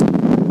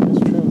 That's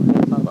true. I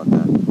never thought about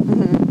that.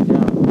 Mm-hmm.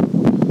 Yeah.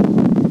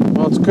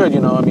 Well, it's good.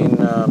 I mean,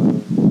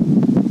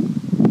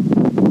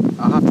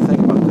 I'll have to think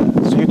about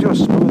that. So you do a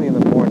smoothie in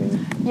the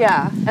morning.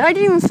 Yeah, and I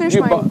didn't even finish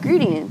my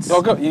ingredients.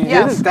 Oh, go. You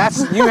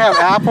didn't? You have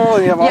apple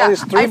and you have all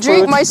these 3 I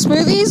drink foods. my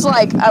smoothies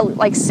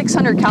like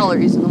 600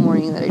 calories in the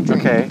morning that I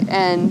drink. Okay.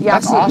 And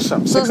that's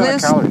awesome.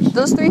 600 calories.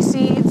 Those 3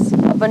 seeds,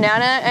 a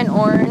banana, an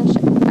orange,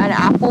 an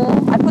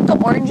apple. I put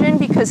the orange in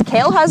because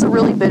kale has a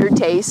really bitter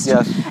taste.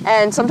 Yes.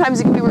 And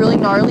sometimes it can be really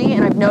gnarly.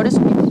 And I've noticed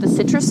when you put the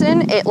citrus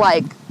in, it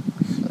like.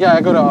 Yeah,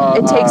 I go to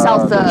it takes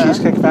out the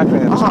Cheesecake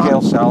Factory and it's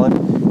kale salad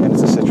and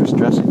it's a citrus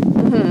dressing.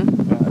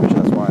 Mm-hmm. Yeah, I bet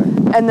that's why.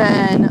 And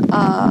then,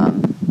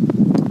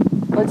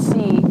 let's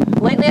see.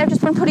 Lately, I've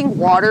just been putting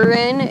water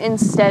in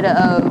instead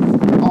of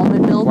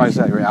almond milk. Why is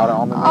that? You're out of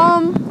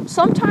almond milk?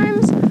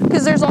 Sometimes,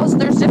 because there's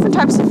different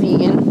types of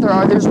vegan.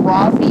 There's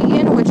raw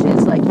vegan, which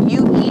is like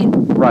you eat.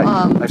 Right.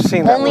 I've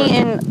seen that. Only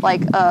in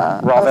like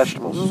raw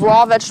vegetables.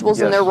 Raw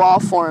vegetables in their raw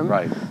form.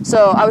 Right.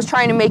 So I was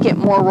trying to make it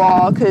more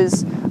raw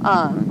because.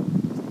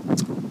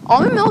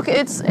 Almond milk,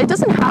 it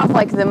doesn't have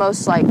like the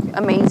most like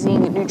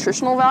amazing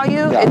nutritional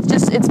value. Yeah.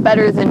 It's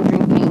better than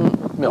drinking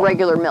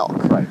regular milk.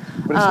 Right.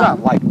 But it's not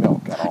like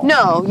milk at all.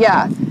 No,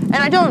 yeah.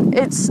 And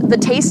the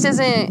taste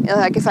isn't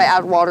like if I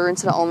add water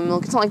instead of almond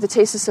milk, it's not like the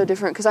taste is so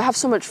different because I have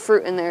so much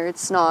fruit in there. It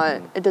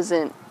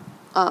doesn't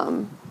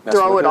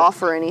throw it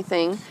off or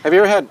anything. Have you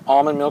ever had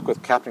almond milk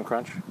with Captain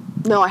Crunch?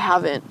 No, I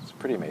haven't. It's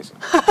pretty amazing.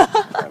 I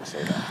have to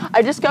say that.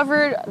 I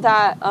discovered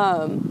that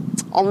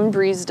Almond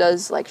Breeze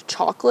does like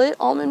chocolate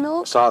almond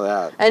milk. Saw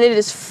that. And it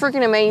is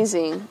freaking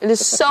amazing. It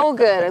is so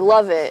good. I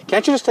love it.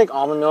 Can't you just take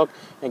almond milk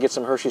and get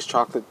some Hershey's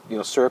chocolate,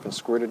 syrup and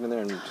squirt it in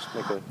there and just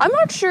make a... I'm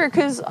not sure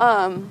because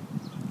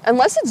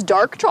unless it's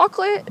dark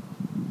chocolate,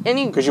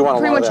 any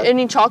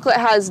chocolate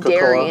has Cocoa?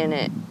 Dairy in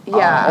it.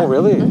 Yeah. Oh,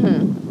 really?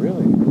 Mm-hmm.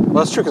 Really?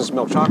 Well, that's true because it's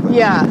milk chocolate.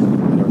 Yeah. I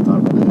never thought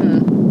about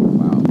that.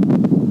 Wow.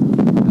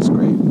 That's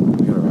great.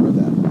 You gotta remember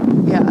that.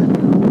 Yeah.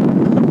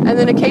 And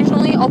then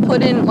occasionally I'll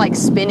put in like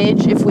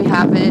spinach if we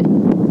have it.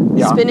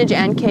 Yeah. Spinach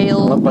and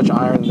kale. A bunch of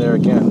iron there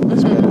again.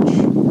 Spinach.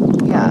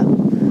 Yeah.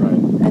 Right.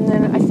 And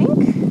then I think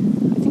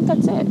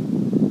that's it.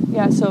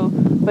 Yeah, so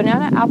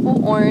banana,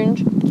 apple,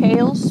 orange,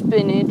 kale,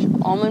 spinach,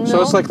 almond milk.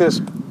 So it's like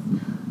this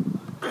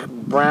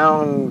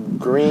brown,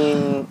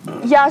 green...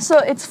 Yeah, so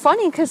it's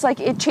funny because like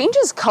it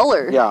changes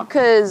color. Yeah.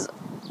 Because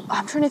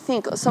I'm trying to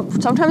think.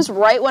 Sometimes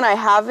right when I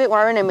have it,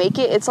 when I make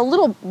it, it's a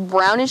little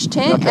brownish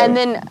tint, and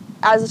then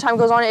as the time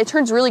goes on, it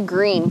turns really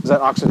green. Is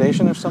that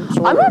oxidation of some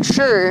sort? I'm not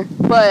sure,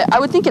 but I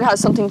would think it has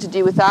something to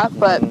do with that.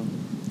 But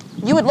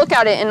you would look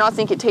at it and not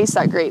think it tastes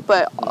that great,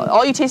 but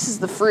all you taste is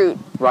the fruit.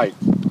 Right.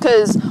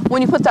 Because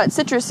when you put that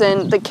citrus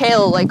in, the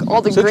kale, like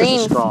all the citrus green,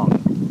 is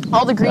strong.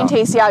 All the green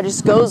taste,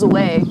 just goes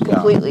away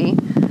completely.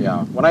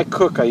 Yeah. When I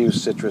cook, I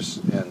use citrus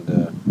and,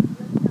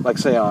 like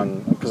say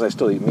because I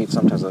still eat meat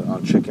sometimes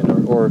on chicken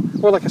or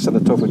like I said, the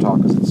tofu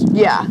tacos. It's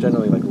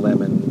generally like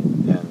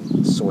lemon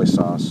and soy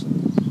sauce.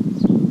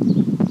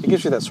 It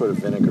gives you that sort of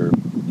vinegar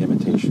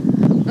imitation.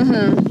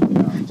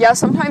 Mm-hmm. Yeah,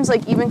 sometimes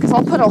like even because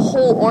I'll put a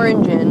whole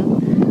orange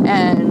in,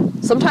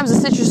 and sometimes the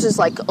citrus is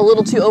like a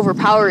little too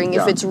overpowering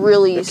if it's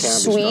really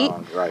sweet,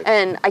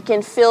 and I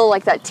can feel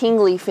like that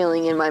tingly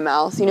feeling in my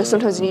mouth.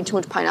 Sometimes you need too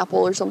much pineapple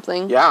or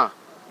something. Yeah,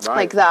 right.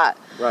 Like that.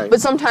 Right.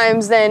 But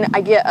sometimes then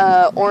I get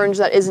an orange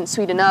that isn't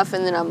sweet enough,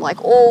 and then I'm like,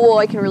 oh,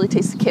 I can really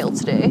taste the kale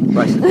today.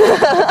 Right.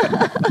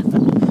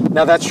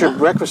 Now that's your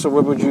breakfast, so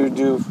what would you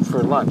do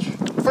for lunch?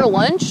 For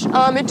lunch,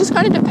 it just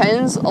kind of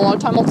depends. A lot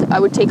of time I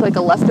would take like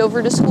a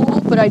leftover to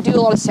school, but I do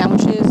a lot of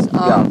sandwiches.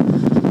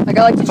 Like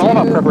I like to It's all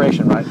about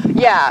preparation, right?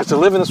 Yeah. Because to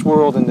live in this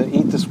world and to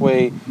eat this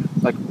way,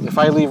 like if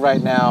I leave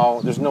right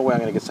now, there's no way I'm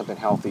going to get something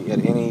healthy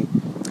at any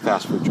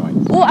fast food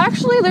joint. Well,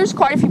 actually, there's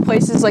quite a few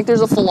places. Like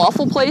there's a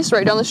falafel place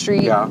right down the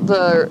street. Yeah.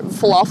 The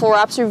falafel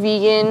wraps are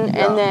vegan,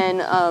 and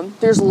then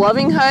there's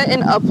Loving Hut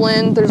in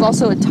Upland. There's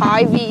also a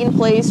Thai vegan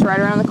place right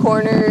around the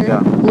corner. Yeah.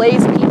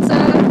 Lay's Pizza.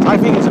 Thai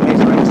vegan is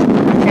amazing, right?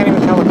 You can't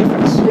even tell the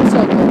difference. It's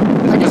so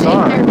good. I just ate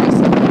there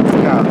recently.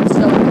 Yeah. It's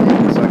so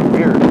good. It's like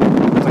weird.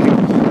 It's like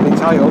they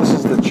tell you, oh, this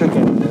is the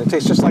chicken, and it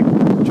tastes just like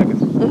chicken.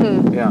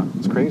 Mm-hmm. Yeah,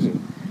 it's crazy.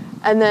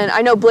 And then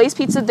I know Blaze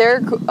Pizza,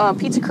 their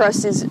pizza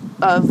crust is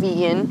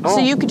vegan, so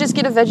you could just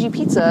get a veggie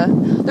pizza.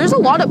 There's a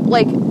lot of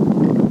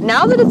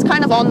now that it's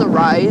kind of on the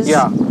rise,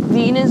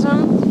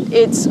 veganism.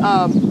 It's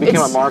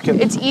became a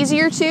market. It's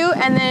easier to,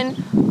 and then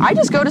I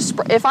just go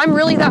to if I'm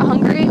really that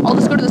hungry, I'll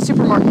just go to the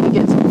supermarket and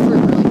get some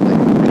fruit really quick.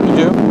 You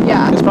do?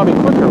 Yeah. It's probably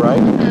quicker,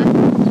 right?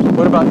 Mm-hmm.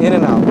 What about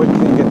In-N-Out? What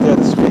can you get there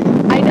that's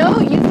vegan? I know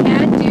you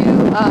can do.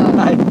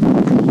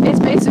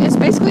 It's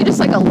basically just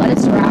like a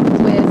lettuce wrap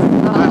with.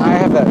 I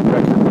have that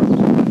record.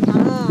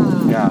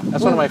 Yeah,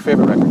 that's one of my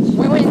favorite records.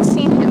 We went and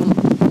seen him.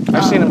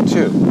 I've seen him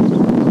too.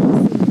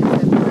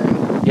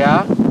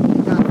 Yeah?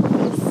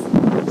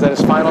 Is that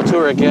his final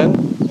tour again?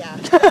 Yeah.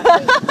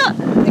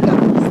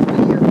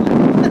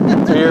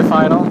 3-year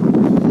final.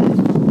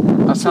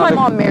 That's my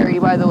mom, Mary,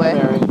 by the way.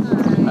 Mary.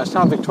 I was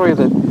telling Victoria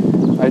that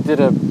I did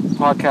a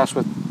podcast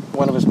with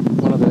one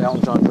of the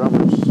Elton John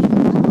drummers.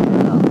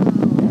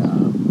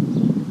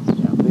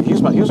 Yeah. He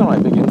was one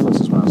of my big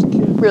influences when I was a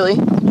kid. Really?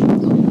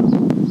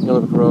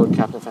 Millbrook Road,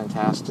 Captain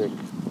Fantastic,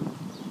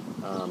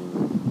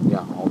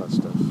 all that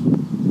stuff.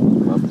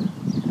 Love it.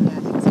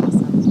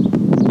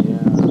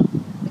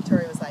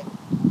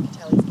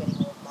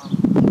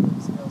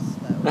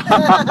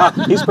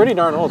 He's pretty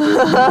darn old, dude.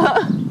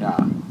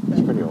 Yeah,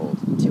 he's pretty old.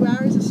 2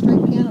 hours of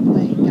straight piano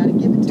playing. Gotta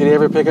give it to Did he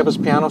ever pick up his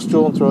piano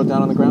stool and throw it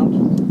down on the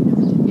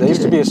ground? That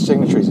used to be his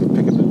signature. He'd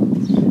pick it up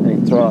and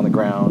he'd throw it on the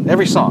ground.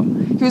 Every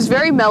song. He was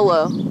very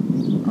mellow.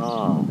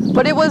 Oh.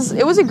 But it was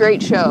a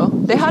great show.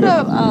 They had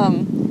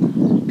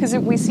because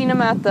we seen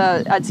him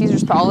at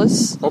Caesar's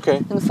Palace. Okay.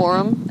 In the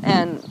Forum,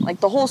 and like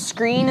the whole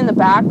screen in the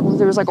back,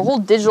 there was like a whole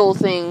digital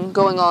thing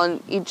going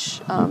on each,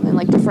 and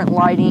like different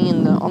lighting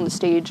and on the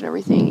stage and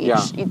everything.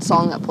 Each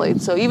song that played.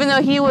 So even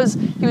though he was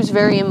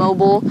very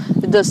immobile,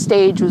 the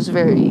stage was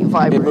very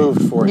vibrant. It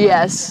moved for him.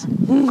 Yes.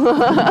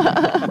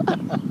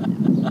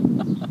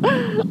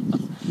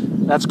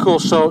 That's cool.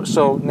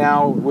 So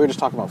now we're just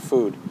talking about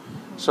food.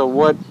 So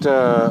what do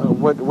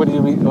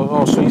you eat?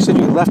 Oh, so you said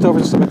you eat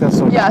leftovers and stuff like that.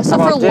 So yeah. So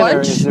for dinner,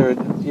 lunch, is there,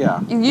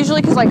 yeah.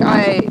 Usually, because like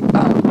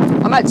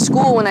I'm at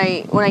school when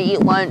I eat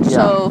lunch. Yeah.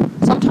 So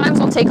sometimes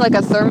I'll take like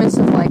a thermos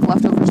of like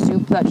leftover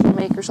soup that she'll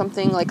make or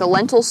something, like a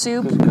lentil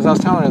soup. Because I was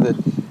telling her that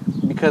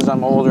because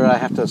I'm older, I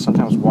have to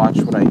sometimes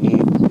watch what I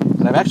eat.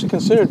 And I've actually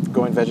considered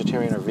going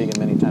vegetarian or vegan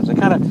many times. I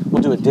kind of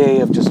will do a day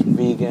of just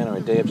vegan or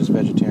a day of just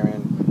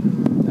vegetarian.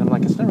 And I'm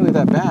like, it's not really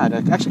that bad.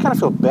 I actually kind of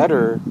feel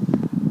better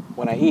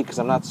when I eat because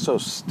I'm not so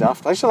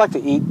stuffed. I actually like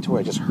to eat to where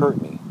it just hurt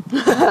me.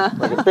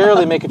 Like I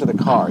barely make it to the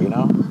car, you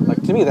know?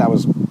 Like to me that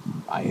was,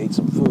 I ate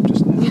some food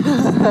just now. You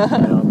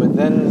know?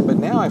 But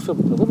now I feel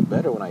a little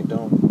better when I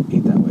don't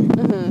eat that way.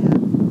 Mm-hmm.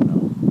 You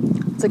know?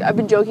 It's like I've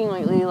been joking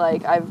lately,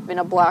 like I've been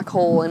a black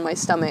hole in my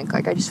stomach.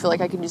 Like I just feel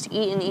like I can just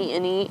eat and eat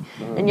and eat.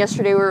 Mm-hmm. And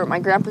yesterday we were at my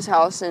grandpa's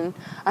house and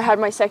I had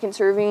my second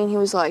serving and he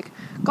was like,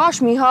 "Gosh,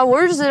 Mija,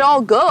 where does it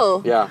all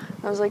go?" Yeah.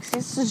 I was like, "See,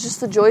 this is just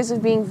the joys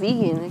of being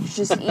vegan. You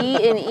just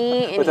eat and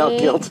eat and Without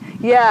eat." guilt.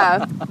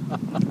 Yeah.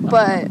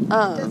 But it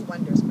does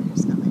wonders for your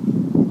stomach.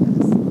 It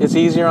does. It's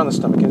easier on the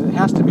stomach. It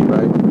has to be,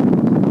 right?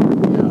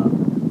 Yeah.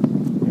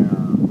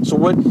 Yeah. So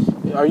what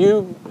are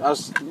you?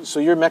 So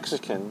you're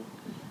Mexican.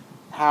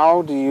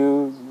 How do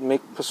you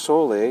make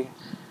pozole?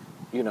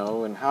 You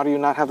know, and how do you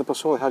not have the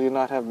pozole? How do you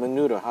not have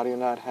menudo? How do you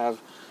not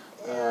have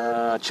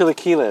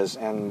chilaquiles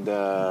and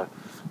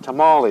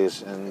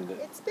tamales? And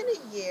It's been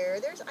a year.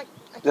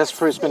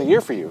 it's been a year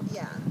for you.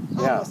 Yeah,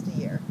 Yeah. almost a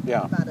year.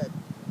 Yeah. About a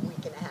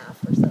week and a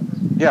half or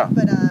something. Yeah.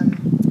 But I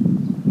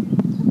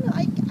don't know.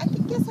 I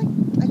can guess I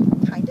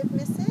kind of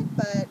miss it,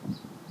 but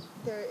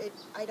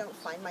I don't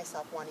find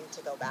myself wanting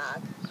to go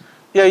back.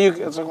 Yeah,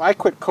 I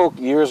quit Coke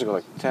years ago,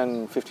 like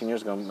 10, 15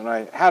 years ago. When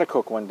I had a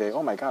Coke one day,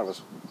 oh my God, it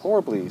was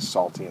horribly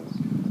salty. And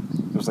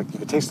it was like you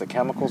could taste the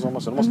chemicals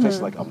almost. It almost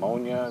tasted like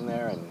ammonia in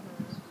there.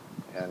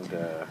 And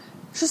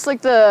it's just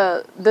like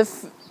the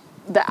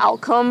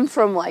outcome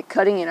from like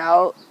cutting it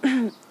out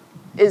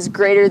is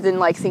greater than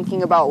like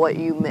thinking about what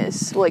you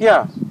miss. Like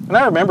yeah, and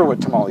I remember what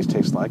tamales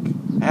taste like.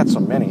 I had so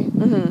many.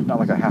 Mm-hmm. Not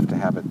like I have to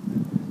have it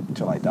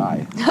until I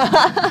die.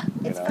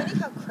 It's funny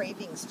how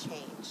cravings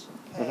change.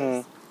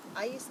 Because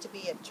I used to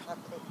be a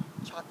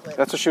chocolate.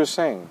 That's what she was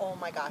saying. Oh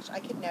my gosh, I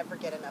could never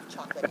get enough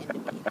chocolate into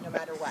me, no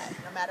matter what,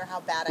 no matter how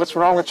bad What's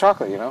wrong with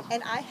chocolate, you know?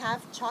 And I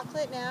have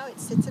chocolate now. It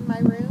sits in my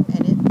room,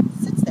 and it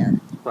sits there.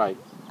 Right.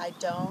 I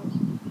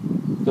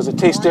don't. Does it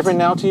taste different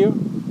now to you?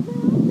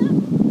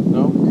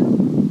 No.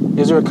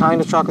 No? Is there a kind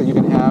of chocolate you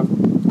can have?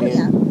 Oh,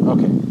 yeah.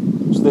 Okay.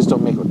 So they just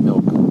don't make it with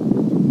milk?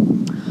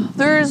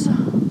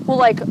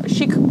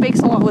 She bakes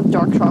a lot with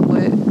dark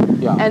chocolate.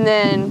 Yeah. And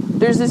then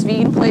there's this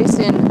vegan place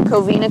in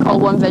Covina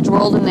called One Veg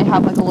World, and they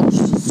have like a little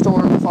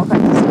store with all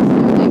kinds of stuff.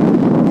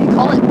 And they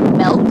call it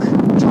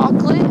milk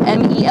chocolate,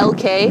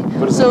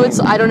 MELK. So it's,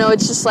 I don't know,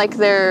 it's just like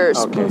their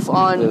spoof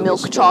on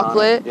milk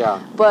chocolate.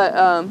 Yeah. But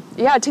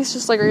yeah, it tastes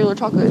just like regular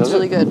chocolate. It's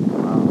really good.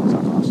 Wow, that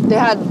sounds awesome. They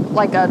had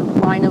like a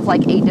line of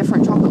like 8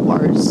 different chocolate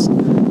bars.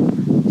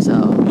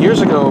 So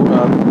years ago,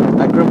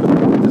 I grew up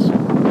with this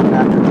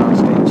actor, John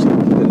Staines. He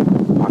did a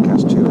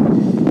podcast too.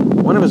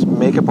 One of his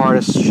makeup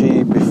artists,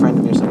 she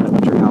befriended me or something. I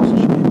went to her house and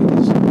she made me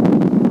these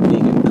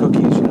vegan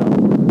cookies, you know,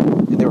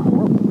 and they were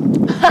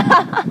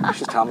horrible.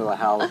 She's telling me about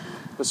how.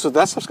 So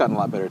that stuff's gotten a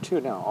lot better too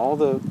now.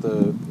 All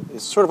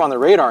it's sort of on the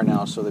radar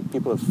now, so that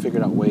people have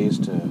figured out ways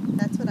to.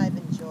 That's what I've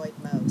enjoyed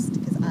most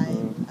because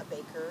I'm a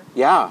baker.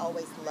 Yeah. I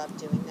always loved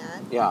doing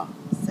that. Yeah.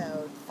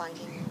 So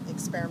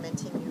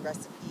experimenting new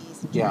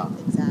recipes and Yeah. trying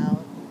things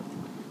out.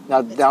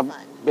 Now,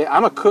 fun.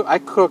 I'm a cook. I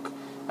cook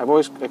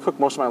most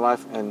of my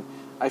life, and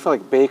I feel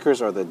like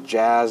bakers are the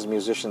jazz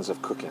musicians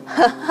of cooking.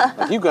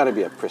 Like you've got to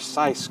be a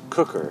precise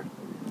cooker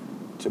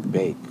to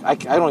bake. I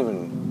don't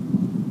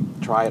even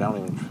try it. I don't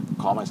even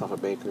call myself a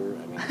baker.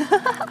 I mean,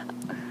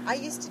 I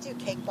used to do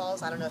cake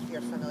balls. I don't know if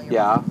you're familiar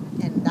Yeah. with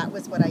them. And that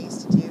was what I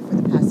used to do for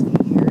the past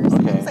few years.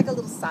 Okay. It's like a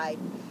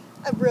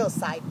real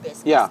side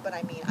business. Yeah. But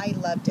I mean, I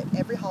loved it.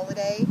 Every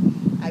holiday,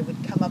 I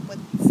would come up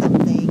with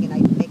something and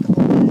I'd make a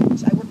whole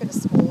bunch. I work at a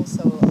school,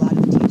 so a lot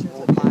of the teachers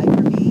would buy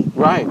for me.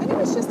 Right. And it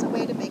was just a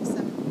way to make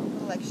some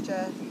little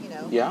extra, you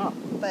know. Yeah.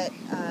 But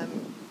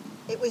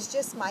it was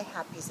just my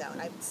happy zone.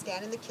 I would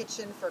stand in the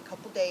kitchen for a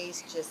couple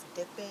days just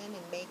dipping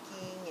and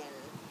making, and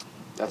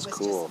That's it was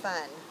cool. just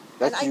fun.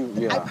 That's And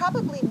you. I Yeah.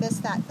 probably miss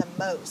that the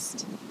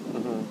most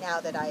Mhm.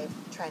 now that I've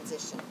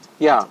transitioned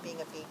Yeah. to being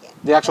a vegan.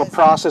 The actual Because,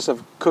 process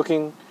of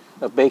cooking,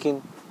 of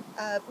baking.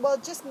 well,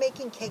 just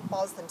making cake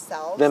balls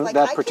themselves. Them- Like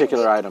that I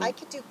particular can make, item. I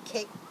could do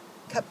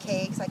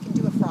cupcakes. I can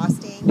do a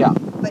frosting. Yeah.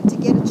 But to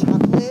get a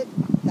chocolate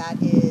that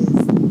is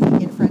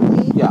vegan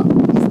friendly, Yeah.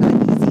 is not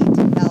easy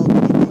to melt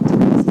and then to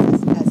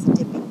use as a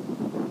dipping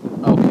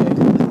Okay.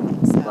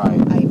 component. So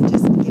Right. I've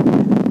just given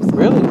that up. So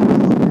Really? I no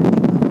longer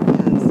do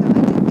one. Yeah. So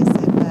I do miss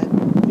it, but.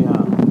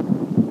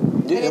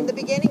 Yeah. And in the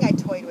beginning, I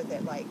toyed with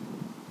it, like,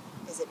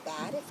 is it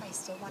bad if I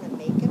still want to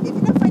make them?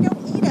 Even if I don't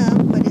eat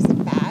them, but is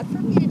it bad for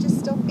me to just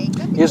still make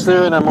them? Is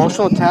there an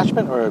emotional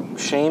attachment or a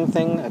shame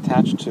thing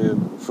attached to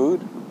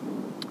food?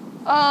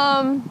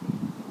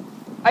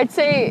 I'd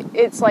say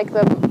it's like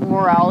the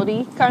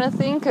morality kind of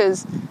thing,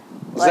 because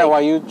Is that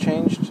why you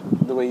changed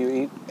the way you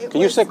eat? It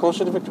Can you was- sit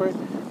closer to Victoria?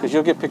 Because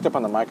you'll get picked up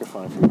on the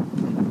microphone if you...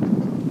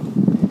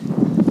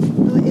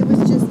 Well, it was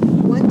just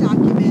one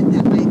document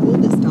that my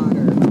oldest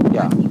daughter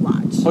Yeah. let me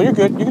watch. Oh, you're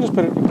good. You can just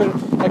put it...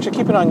 Actually,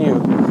 keep it on you.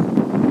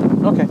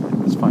 Okay,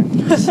 that's fine.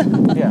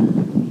 Yeah.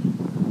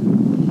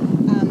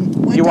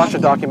 One You watched a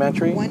docu-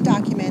 documentary? One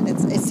document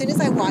that's, as soon as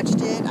I watched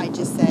it, I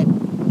just said,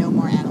 no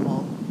more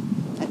animal.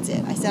 That's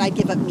it. I said I'd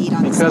give up meat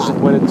on the Because spot.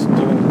 of what it's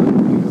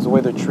doing, because the way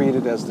they're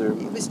treated as they're...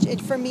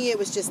 For me, it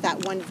was just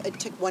that one. It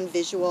took one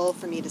visual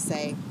for me to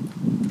say,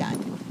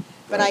 done.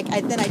 But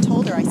then I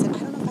told her, I said, I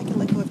don't know if I can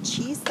let go of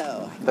cheese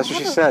though. That's what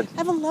she said. I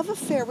have a love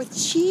affair with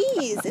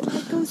cheese. It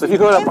like goes. So if you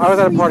go up, I was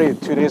at a every- party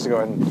 2 days ago,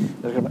 and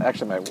there was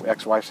actually my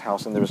ex-wife's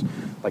house, and there was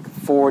like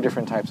 4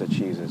 different types of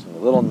cheeses, and a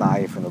little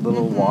knife, and a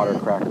little water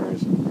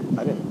crackers.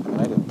 I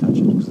didn't touch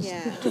it. 'Cause it's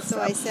Yeah. too So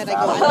foul- I said,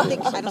 foul.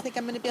 I don't think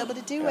I'm going to be able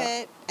to do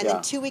Yeah. it. And Yeah.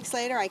 then 2 weeks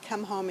later, I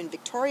come home and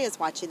Victoria's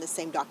watching the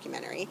same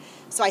documentary.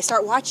 So I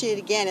start watching it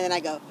again, and then I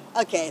go,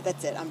 okay,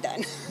 that's it, I'm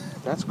done.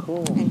 That's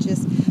cool. And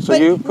just. So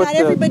but you put not the-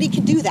 everybody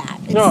can do that.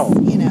 It's, No,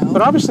 You know.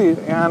 but obviously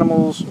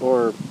animals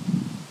or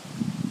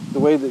the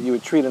way that you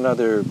would treat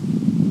another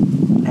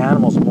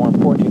animal is more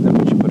important to you than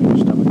what you put in your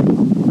stomach.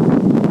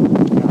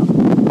 Yeah,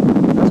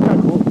 that's kind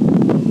of cool.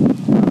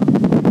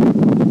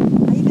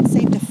 I even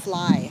saved a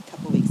fly a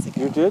couple weeks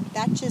ago. You did?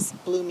 That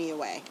just blew me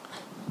away.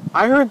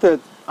 I heard that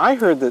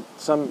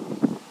some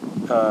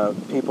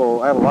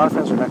people. I have a lot of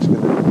friends from Mexico.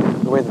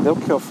 The way that they'll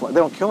kill flies, they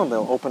don't kill them.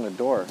 They'll open a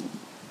door,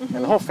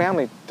 and the whole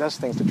family does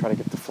things to try to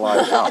get the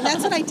flies out. And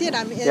that's what I did.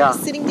 I'm Yeah.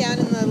 sitting down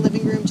in the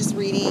living room just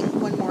reading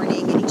one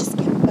morning, and he just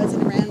kept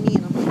buzzing around me,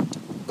 and I'm like,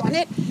 on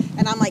it,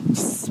 and I'm like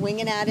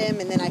swinging at him,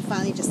 and then I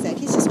finally just said,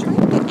 he's just trying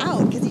to get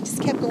out because he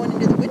just kept going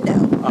into the window.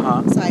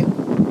 So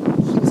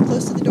he was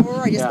close to the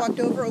door. I just walked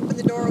over, opened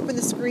the door, opened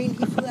the screen.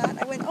 He flew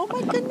out. I went, oh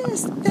my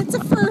goodness, that's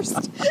a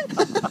first.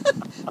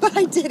 But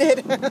I did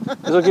it.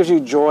 So it gives you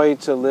joy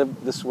to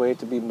live this way,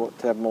 to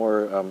have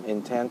more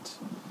intent,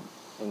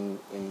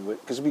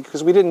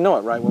 because we didn't know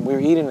it, right? When we were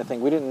eating the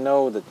thing, we didn't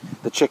know that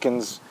the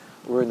chickens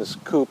were in this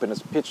coop and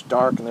it's pitch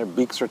dark and their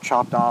beaks are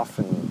chopped off,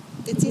 and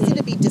It's easy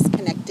to be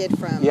disconnected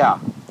from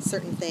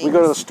certain things. we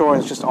go to the store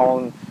and it's just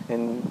all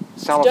in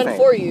cellophane. done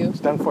for you. It's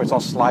done for you. It's all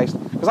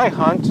sliced. Because I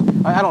hunt.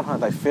 I don't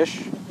hunt. I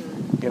fish.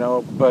 You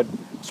know, but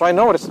so I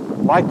know what it's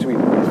like to eat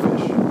real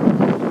fish.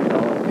 You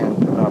know,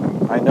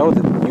 and I know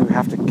that you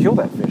have to kill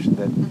that fish.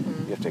 That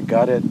you have to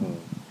gut it, and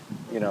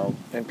you know.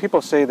 And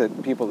people say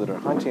that people that are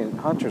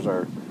hunters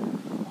are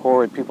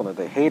horrid people, that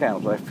they hate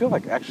animals. But I feel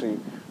like actually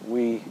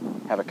we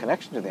have a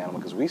connection to the animal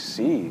because we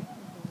see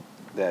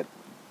that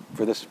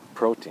for this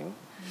protein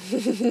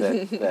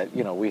that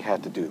you know we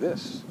had to do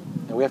this,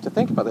 and we have to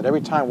think about that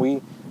every time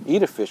we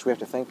eat a fish. We have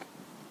to think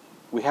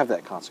we have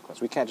that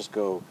consequence. We can't just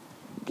go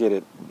get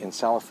it in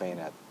cellophane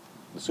at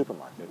the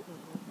supermarket,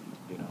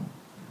 you know.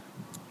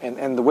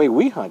 And the way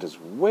we hunt is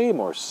way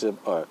more is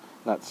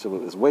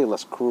way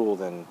less cruel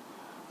than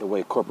the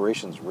way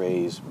corporations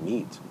raise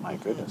meat. My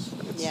goodness,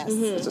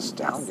 it's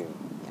astounding.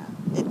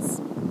 Yeah, it's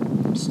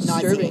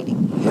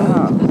Disturbing. nauseating.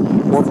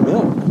 Yeah, or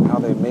milk, how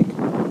they make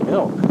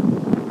milk.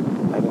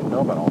 I didn't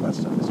know about all that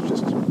stuff. It's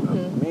just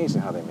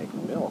amazing how they make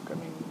milk. I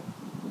mean,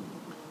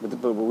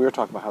 but we were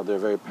talking about how they're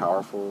very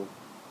powerful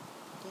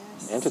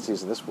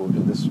entities in this world.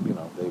 In this, you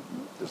know,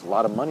 there's a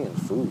lot of money in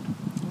food.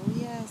 Oh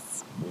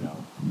yes. You know.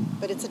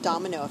 But it's a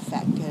domino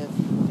effect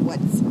of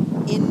what's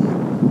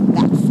in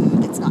that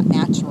food that's not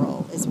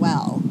natural as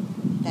well,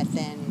 that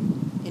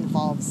then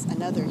involves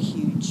another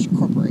huge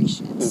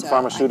corporation. The So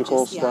pharmaceutical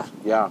I'm just- stuff.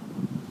 Yeah.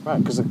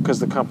 Right. Because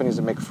the companies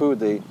that make food,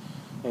 they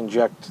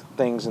inject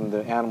things in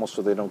the animals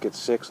so they don't get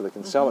sick, so they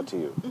can sell it to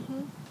you.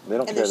 They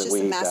don't And care there's that just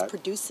we a eat mass that.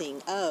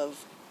 producing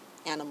of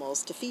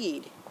animals to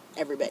feed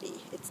everybody.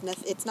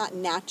 It's not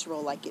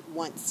natural like it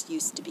once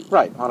used to be.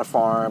 Right, on a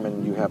farm,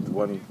 and you have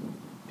one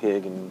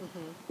pig, and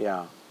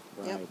yeah,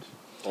 right, Yep.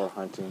 or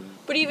hunting.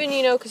 But even,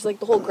 you know, because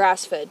like the whole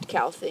grass-fed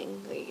cow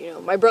thing, like, you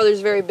know, my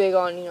brother's very big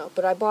on, you know,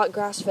 but I bought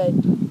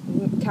grass-fed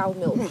cow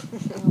milk.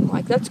 And I'm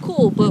like, that's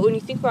cool, but when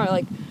you think about it,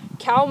 like,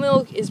 cow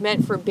milk is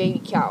meant for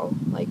baby cow.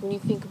 Like, when you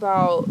think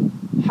about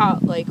how,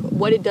 like,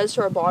 what it does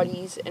to our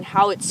bodies and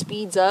how it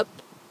speeds up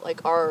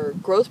like our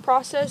growth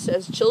process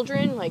as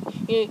children. Like,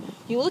 you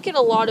look at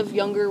a lot of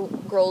younger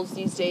girls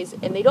these days,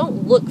 and they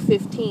don't look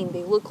 15.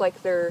 They look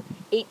like they're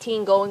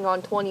 18 going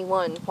on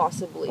 21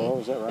 possibly. Oh,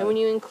 is that right? And when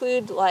you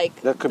include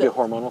like that could be a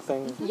hormonal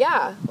thing.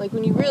 Yeah, like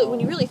when you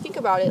really think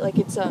about it, like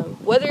it's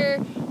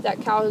whether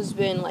that cow has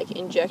been like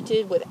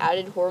injected with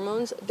added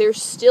hormones,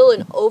 there's still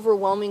an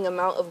overwhelming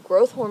amount of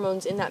growth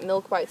hormones in that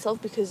milk by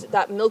itself, because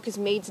that milk is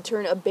made to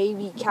turn a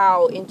baby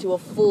cow into a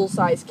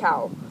full-size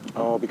cow.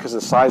 Oh, because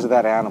of the size of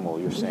that animal,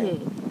 you're saying.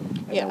 Mm-hmm.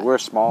 And yeah. then we're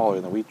smaller,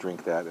 and then we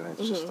drink that, and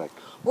it's just like...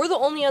 We're the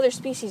only other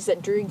species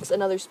that drinks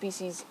another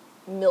species'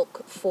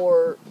 milk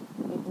for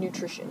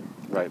nutrition.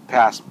 Right,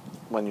 past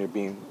when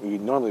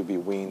you'd normally be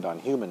weaned on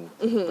human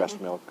breast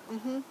milk.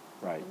 Mm-hmm.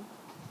 Right,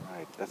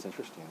 right, that's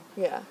interesting.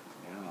 Yeah.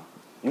 Yeah.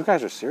 You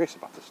guys are serious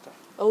about this stuff.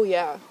 Oh,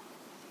 yeah.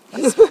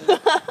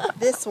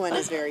 This one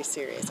is very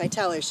serious. I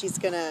tell her she's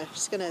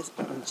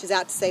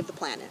out to save the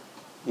planet.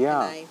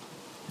 Yeah. And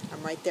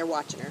I'm right there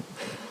watching her.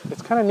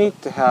 It's kind of neat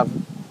to have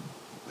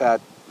that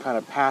kind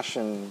of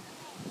passion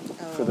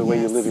for the way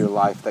you live your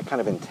life, that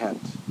kind of intent.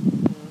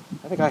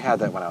 I think I had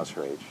that when I was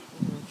her age.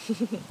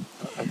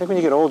 I think when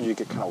you get older, you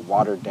get kind of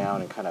watered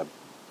down and kind of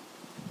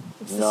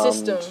It's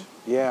numbed. the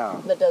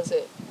system that does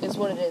it. It's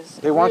what it is.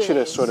 They want you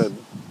to sort of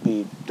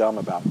be dumb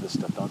about this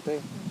stuff, don't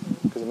they?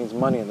 Because it means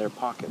money in their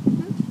pocket.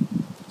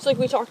 It's like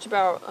we talked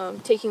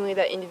about taking away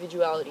that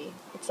individuality.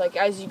 It's like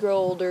as you grow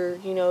older,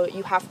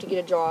 you have to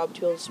get a job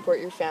to be able to support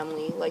your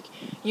family. Like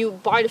you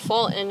by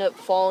default end up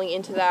falling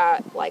into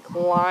that like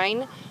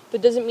line,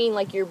 but doesn't mean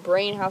like your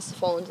brain has to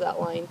fall into that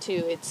line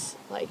too. It's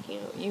like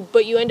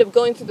you end up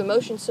going through the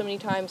motions so many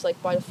times.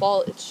 Like by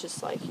default, it's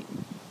just like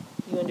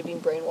you end up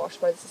being brainwashed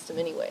by the system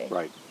anyway.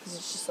 Right. Because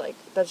it's just like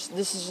this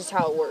is just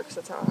how it works.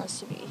 That's how it has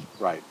to be.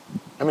 Right.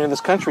 I mean, in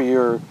this country,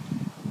 you're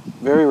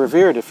very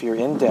revered if you're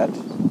in debt.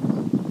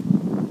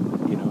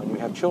 And you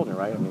have children,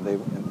 right? I mean,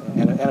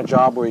 and a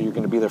job where you're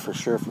going to be there for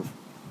sure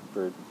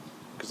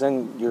because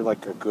then you're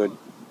like a good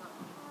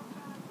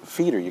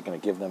feeder. You're going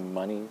to give them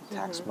money,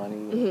 tax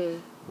money,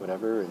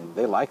 whatever, and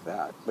they like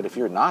that. But if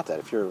you're not that,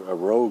 if you're a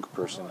rogue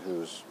person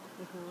who's,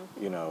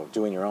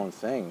 doing your own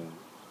thing,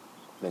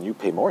 then you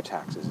pay more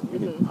taxes and you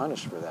get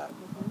punished for that.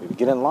 If you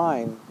get in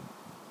line,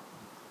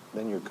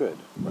 then you're good,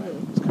 right?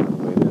 It's kind of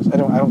the way it is.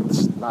 This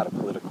is not a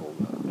political,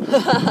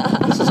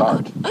 this is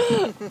art.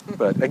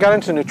 But I got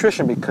into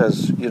nutrition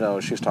because,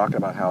 she was talking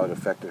about how it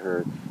affected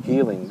her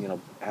healing,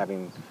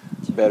 having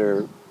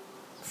better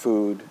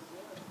food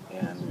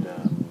and,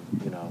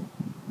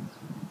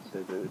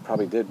 it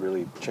probably did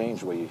really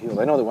change the way you heal.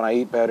 I know that when I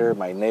eat better,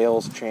 my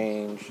nails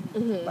change,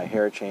 my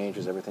hair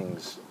changes,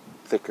 everything's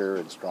thicker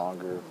and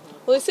stronger.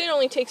 Well, they say it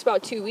only takes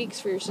about 2 weeks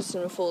for your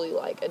system to fully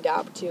like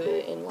adapt to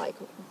it and like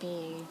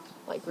be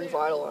like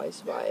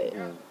revitalized by it.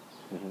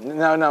 Mm-hmm.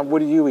 Now, what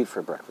do you eat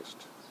for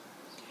breakfast?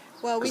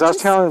 Well, because I was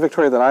telling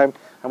Victoria that I'm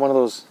one of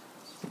those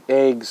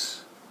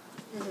eggs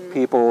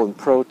people and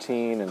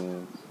protein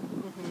and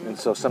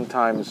so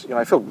sometimes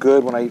I feel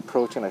good when I eat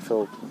protein. I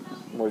feel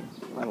more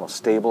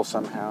stable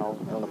somehow.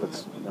 I don't know if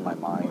it's in my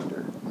mind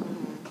or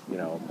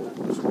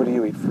So what do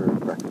you eat for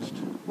breakfast?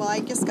 Well, I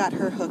just got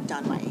her hooked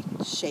on my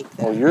shake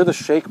there. Oh, you're the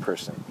shake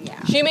person.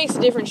 Yeah. She makes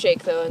a different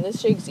shake though, and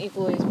this shake's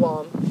equally as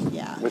bomb.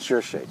 Yeah. What's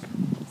your shake?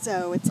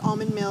 So it's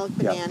almond milk,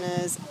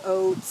 bananas,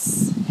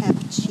 oats,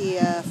 hemp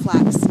chia,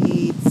 flax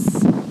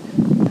seeds,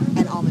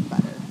 and almond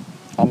butter.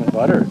 Almond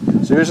butter.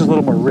 So yours is a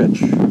little more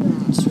rich.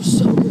 This was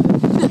so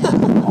good.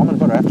 Almond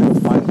butter. I have to go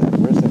find that.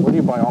 Where do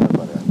you buy almond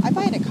butter? I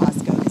buy it at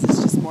Costco because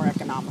it's just more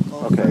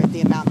economical for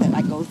the amount that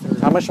I go through.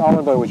 How much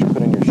almond butter would you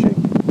put in your shake?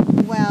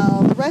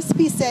 Well, the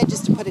recipe said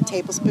just to put a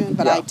tablespoon,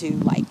 but I do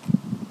like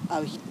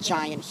a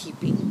giant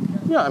heaping.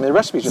 Yeah, I mean the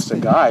recipe's just a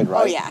guide,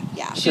 right? Oh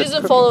yeah. She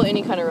doesn't follow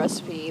any kind of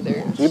recipe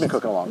either. So you've been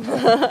cooking a long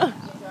time.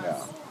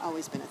 Yeah.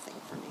 Always been a thing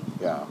for me.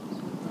 Yeah.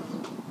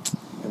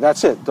 And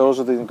that's it. Those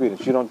are the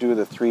ingredients. You don't do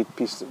the 3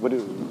 pieces.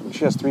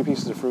 She has 3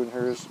 pieces of fruit in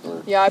hers?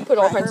 Or? Yeah, I put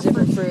all kinds of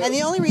different fruit. And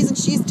the only reason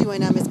she's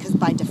doing them is because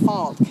by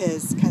default,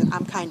 because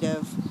I'm kind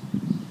of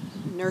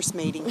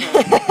nursemaiding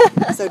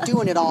her. So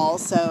doing it all.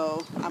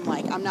 So I'm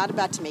like, I'm not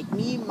about to make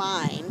me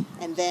mine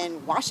and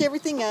then wash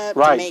everything up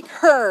to make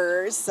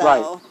hers.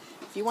 So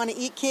if you want to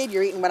eat, kid,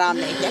 you're eating what I'm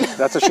making.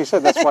 That's what she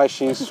said. That's why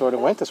she sort of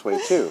went this way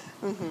too.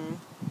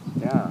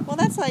 Yeah. Well,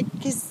 that's like,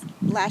 because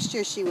last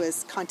year she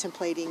was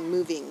contemplating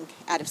moving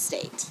out of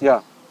state.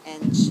 Yeah.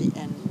 And she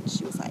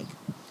was like,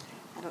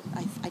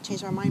 I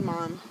changed my mind,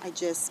 Mom.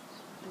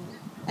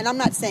 And I'm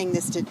not saying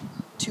this to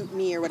toot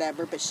me or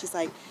whatever, but she's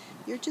like,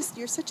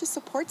 you're such a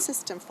support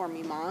system for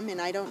me, Mom,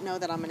 and I don't know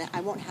that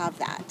I won't have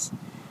that,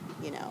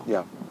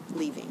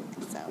 leaving.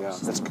 So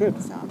that's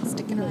good. So I'm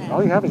sticking around.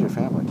 All you have is your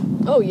family.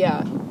 Oh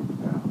yeah.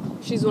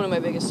 She's one of my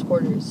biggest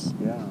supporters.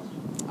 Yeah.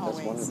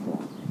 Always. That's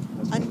wonderful.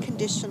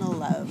 Unconditional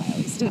love, I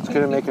always tell her. It's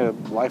going to make a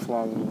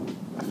lifelong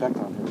effect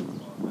on her,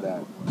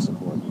 that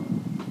support.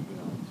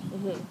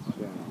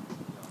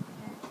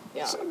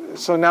 Yeah.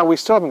 So now we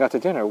still haven't got to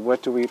dinner.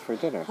 What do we eat for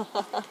dinner?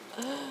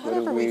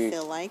 Whatever we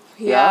feel like.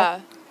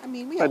 Yeah. I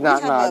mean, but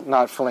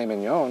not filet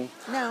mignon.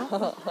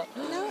 No.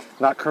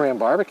 Not Korean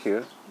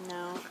barbecue.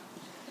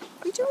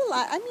 We do a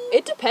lot. I mean,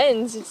 It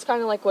depends. It's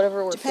kind of like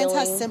whatever we're depends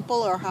feeling. how simple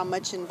or how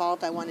much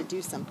involved I want to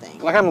do something.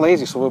 Like I'm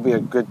lazy, so it would be a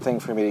good thing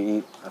for me to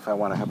eat if I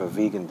want to have a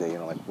vegan day. You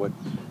know, like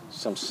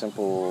some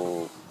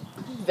simple.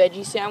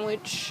 Veggie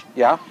sandwich.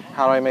 Yeah.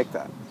 How do I make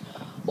that?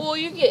 Well,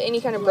 you can get any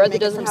kind of You bread wanna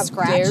that make it doesn't from have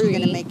scratch. dairy. You're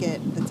gonna make it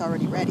that's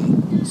already ready.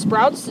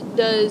 Sprouts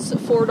does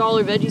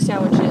 $4 veggie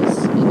sandwiches,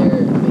 and they're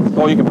amazing.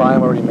 Oh, you can buy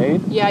them already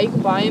made. Yeah, you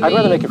can buy them. I'd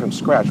rather make it from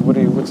scratch. What's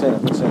in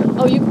it? What's in it?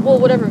 Oh,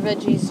 whatever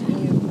veggies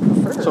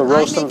you prefer. So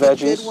roast some I make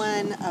veggies. a good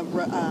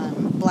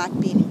one, black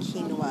bean and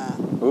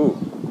quinoa. Ooh.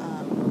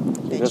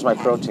 Veggie my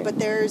patty. protein. But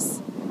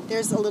there's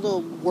a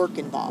little work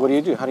involved. What do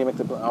you do? How do you make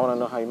I want to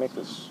know how you make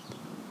this.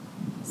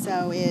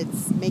 So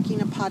it's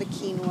making a pot of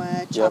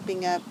quinoa,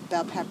 chopping up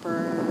bell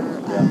pepper.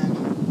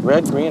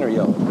 Red, green, or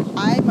yellow?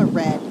 I'm a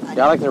red onion.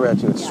 Yeah, I like the red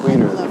too. It's Yeah,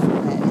 sweeter. I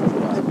love red. And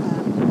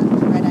then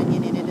put red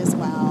onion in it as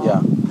well.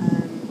 Yeah.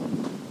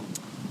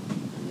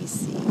 Let me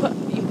see.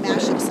 You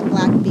mash up some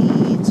black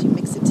beans. You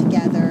mix it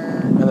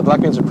together. And the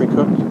black beans are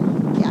pre-cooked?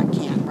 Yeah,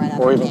 can right out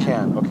Or of the even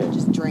can, okay.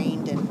 Just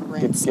drained and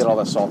rinsed. Get all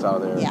that salt out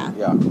of there. Yeah.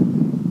 Yeah.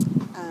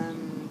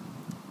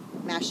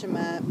 Mash them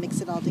up, mix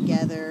it all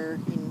together.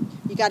 And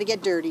you got to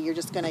get dirty. You're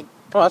just gonna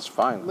Oh, that's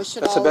fine. mush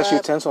it That's the all best up,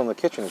 utensil in the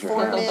kitchen is your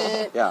form hands.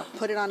 it. Yeah.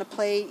 Put it on a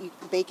plate. You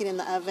bake it in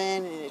the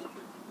oven. And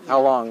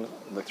How long?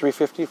 Like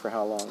 350 for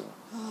how long?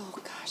 oh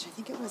gosh, I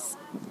think it was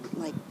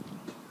like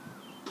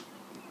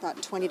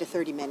about 20 to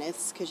 30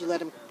 minutes because you let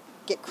them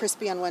get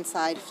crispy on one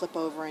side, flip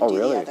over, and Oh, do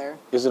really? the other.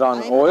 Is it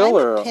on I'm oil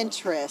a or?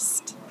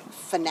 Pinterest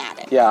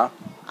fanatic. Yeah.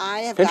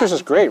 Pinterest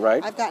is great,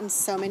 right? I've gotten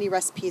so many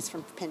recipes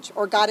from Pinterest,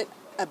 or got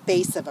a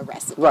base of a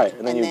recipe. Right,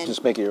 and then you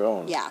just make it your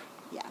own. Yeah,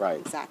 Right.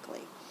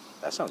 exactly.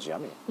 That sounds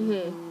yummy.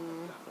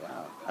 Mm-hmm. Yeah.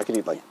 I could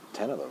eat like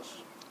 10 of those.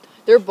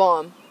 They're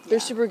bomb. They're Yeah.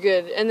 super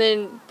good. And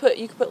then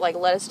you could put like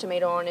lettuce,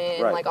 tomato on it,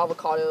 and Right. like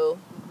avocado.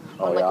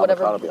 Oh, on like yeah,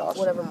 whatever avocado would be awesome.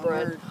 whatever Oh,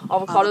 bread. word.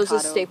 Avocado's a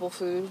Avocado. staple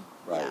food.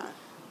 Right. Yeah.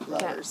 You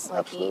can't Lovers. like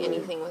Absolutely. eat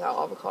anything without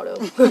avocado.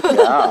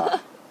 Yeah.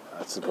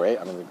 That's great.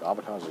 I mean, the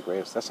avocados are the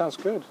greatest. That sounds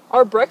good.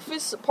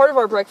 Part of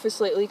our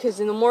breakfast lately, because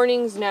in the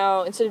mornings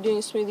now, instead of doing a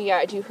smoothie,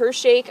 I do her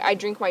shake, I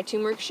drink my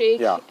turmeric shake,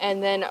 Yeah.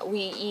 and then we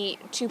eat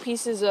 2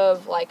 pieces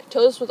of like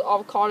toast with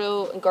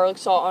avocado and garlic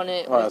salt on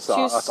it. Oh, with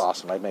that's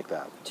awesome. I'd make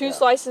that. 2 Yeah.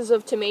 slices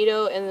of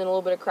tomato and then a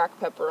little bit of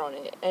cracked pepper on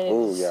it, and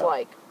Ooh, it's yeah.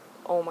 like,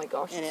 oh my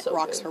gosh, And it's it so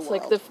rocks good. her It's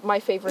like world.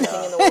 my favorite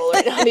thing in the world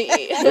right now to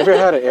eat. Have you ever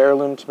had an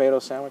heirloom tomato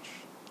sandwich?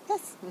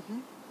 Yes. Mm-hmm.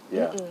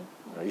 Yeah.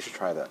 No, you should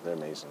try that. They're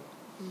amazing.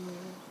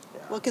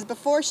 Well, because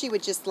before she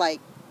would just like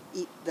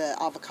eat the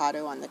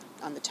avocado on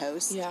the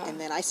toast, Yeah. and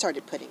then I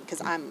started putting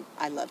because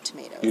I love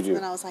tomatoes. You do. And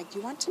then I was like, "Do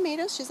you want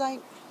tomatoes?" She's like,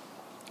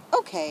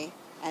 "Okay."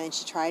 And then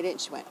she tried it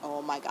and she went,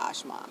 "Oh my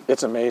gosh, Mom!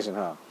 It's amazing,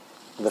 huh?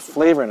 The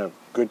flavor in a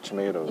good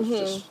tomato is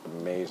just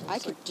amazing. I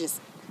It's could like- just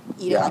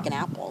eat it like an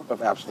apple."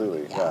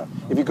 Absolutely, Yeah. yeah.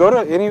 If you go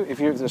to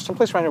there's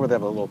someplace around here where they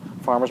have a little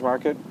farmer's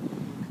market,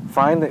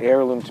 find the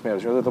heirloom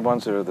tomatoes. They're the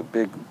ones that are the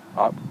big,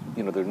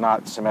 they're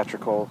not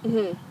symmetrical,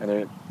 and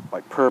they're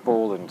like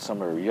purple, and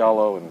some are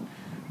yellow,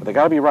 but they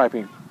got to be ripe.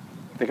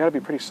 They got to be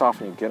pretty soft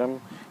when you get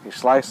them. You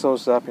slice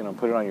those up,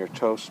 put it on your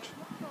toast,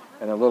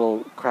 and a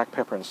little cracked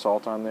pepper and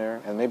salt on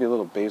there, and maybe a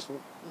little basil.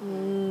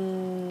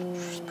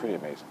 It's pretty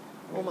amazing.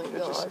 Oh my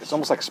gosh. It's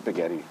almost like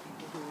spaghetti.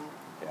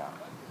 Yeah.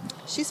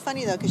 She's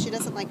funny though because she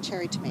doesn't like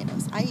cherry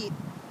tomatoes. I eat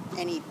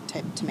any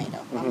type of tomato.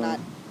 I'm not.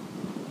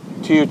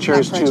 To you,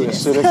 cherry's too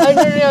prejudiced. acidic.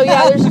 No.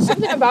 Yeah, there's just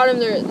something about them.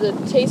 The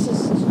taste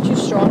is too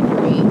strong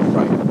for me.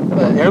 Right.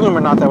 But Heirloom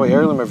are not that way.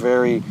 Heirloom are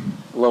very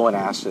low in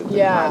acid.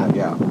 Yeah.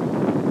 Yeah.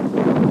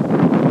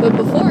 But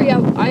before,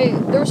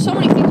 there were so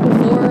many things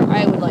before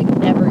I would like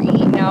never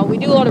eat. Now we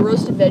do a lot of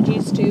roasted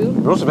veggies too.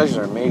 Roasted veggies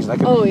are amazing. I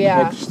could Oh,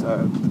 yeah.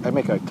 I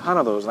make a ton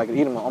of those, and I could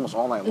eat them almost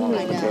all night long I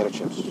like know. potato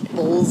chips.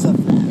 Bowls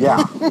of them.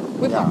 Yeah.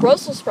 We Yeah. put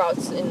Brussels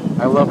sprouts in,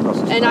 I love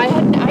Brussels sprouts.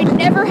 and I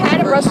never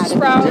had a Brussels Had it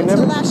sprout.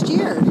 until last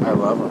year. I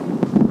love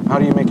them. How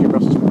do you make your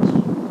Brussels sprouts?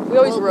 We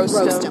always Well,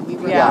 roast them. We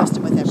Yeah. roast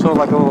them with everything. So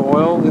like a little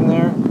oil in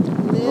there,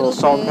 a little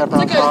salt and pepper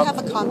on It's like top. have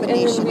a And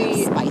combination then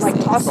we of spices.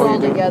 like toss it Oh, you all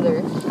do? together.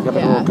 You have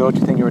like a little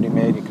goji thing you already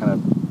made. You kind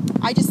of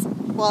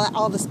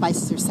All the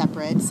spices are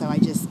separate, so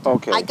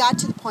Okay. I got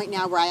to the point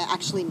now where I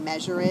actually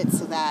measure it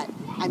so that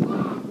I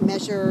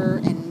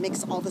measure and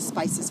mix all the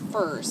spices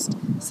first,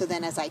 so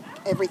then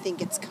everything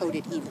gets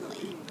coated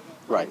evenly.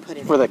 right Put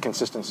it for in. that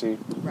consistency.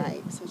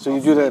 Right. it's So you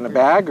all do that in a flavored.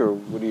 bag, or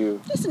what do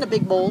you? Just in a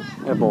big bowl.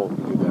 In a bowl.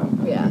 You do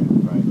that. Yeah.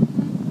 Right.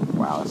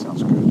 Wow, that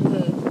sounds good.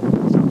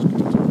 That sounds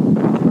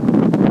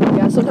good.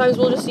 Yeah, sometimes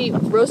we'll just eat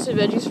roasted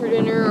veggies for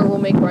dinner, or we'll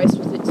make rice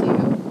with it too.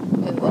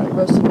 And then Right.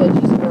 roasted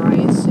veggies and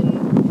rice, and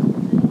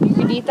you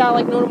could eat that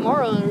like no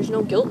tomorrow, and there's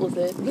no guilt with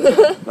it.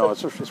 No,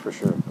 it's for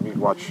sure. I mean, you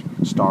watch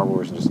Star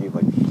Wars and just eat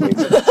like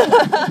plates of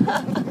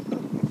it.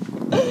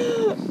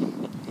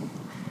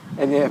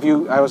 And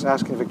I was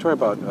asking Victoria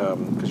about,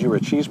 because you were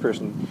a cheese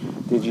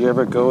person, did you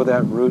ever go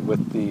that route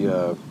with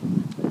the,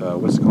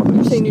 what's it called?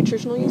 You say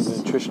nutritional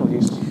yeast? Nutritional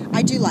yeast?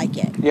 I do like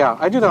it, Yeah,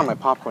 I do that on my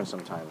popcorn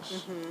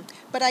sometimes.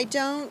 but I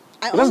don't.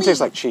 It doesn't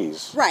taste like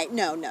cheese. Right.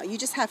 No. You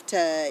just have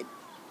to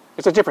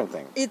It's a different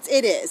thing. It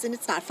is, and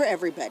it's not for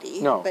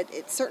everybody. No. But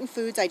it's certain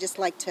foods I just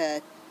like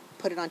to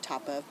put it on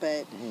top of.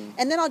 But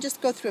and then I'll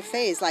just go through a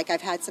phase. Like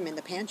I've had some in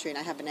the pantry, and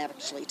I haven't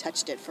actually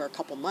touched it for a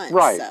couple months.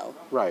 Right. So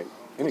Right.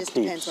 And it just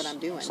depends what I'm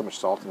doing. So much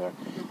salt in there.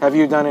 Have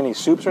you done any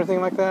soups or anything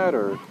like that,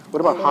 or what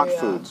about hot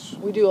foods?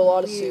 We do a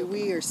lot of soup.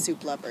 We are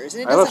soup lovers,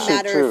 and it I love doesn't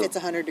soup, matter too. if it's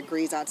 100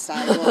 degrees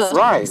outside. We'll still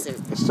Right. make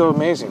soup. It's still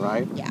amazing,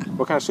 right? Yeah.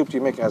 What kind of soup do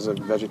you make as a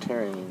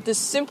vegetarian? The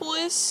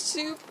simplest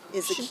soup.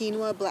 Is the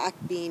quinoa black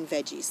bean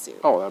veggie soup?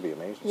 Oh, that'd be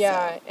amazing.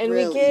 Yeah, and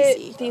real we get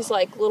easy. these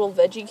like little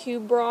veggie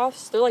cube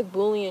broths. They're like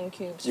bouillon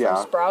cubes Yeah.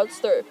 from Sprouts.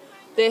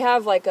 They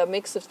have like a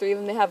mix of 3 of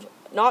them. They have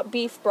not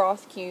beef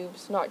broth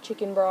cubes, not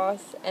chicken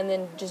broth, and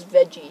then just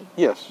veggie.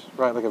 Yes,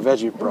 right, like a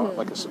veggie broth,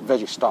 like a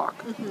veggie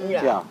stock.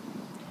 Yeah.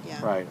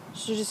 Yeah. Right.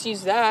 She just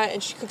uses that,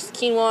 and she cooks the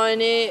quinoa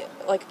in it,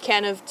 like a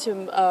can of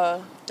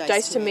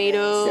diced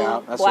tomato,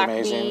 Yeah, that's black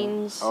amazing.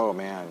 beans. Oh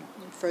man,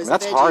 Frozen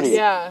that's veggies. hearty.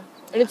 Yeah,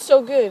 and it's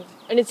so good,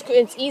 and it's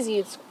easy.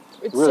 It's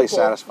Really simple.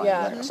 satisfying.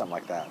 Yeah. Something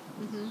like that.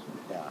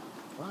 Yeah.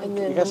 Well, And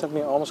you then guys have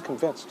me almost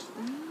convinced.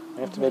 I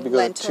have to maybe go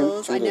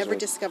Lentils. to I days never a week.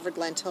 discovered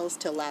lentils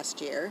till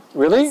last year.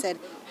 Really? I said,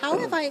 how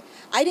have I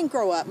didn't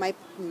grow up. My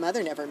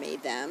mother never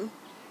made them.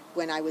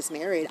 When I was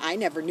married, I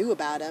never knew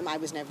about them. I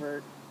was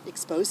never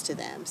exposed to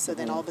them. So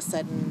then all of a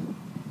sudden,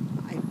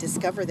 I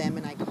discover them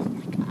and I go, oh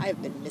my God,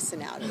 I've been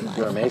missing out in life.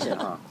 They're amazing,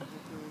 huh?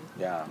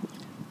 Yeah.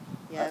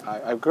 Yeah.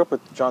 I grew up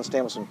with John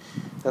Stamos, and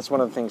that's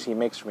one of the things he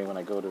makes for me when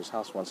I go to his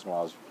house once in a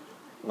while is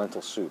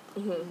lentil soup.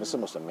 It's the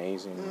most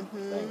amazing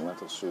thing,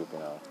 lentil soup,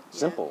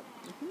 Simple.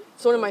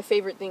 It's one of my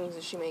favorite things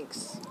that she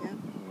makes. Yeah.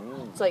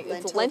 It's like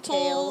it's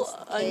lentil,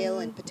 kale,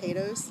 and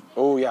potatoes.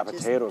 Oh, yeah, Just-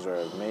 potatoes are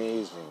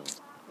amazing.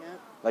 Yeah.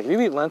 Like, if you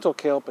eat lentil,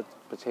 kale,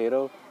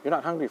 potato, you're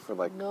not hungry for,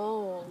 like,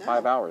 No,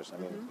 5 hours.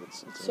 I mean,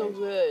 it's so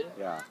amazing. good.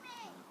 Yeah.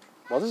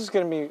 Well, this is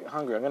getting me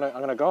hungry. I'm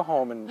gonna go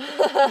home and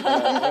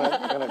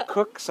I'm gonna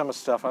cook some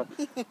stuff.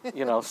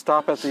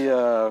 Stop at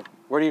the.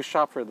 Where do you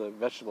shop for the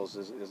vegetables?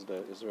 Is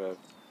there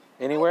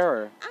anywhere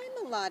or? I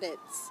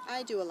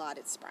do a lot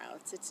at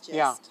Sprouts. It's just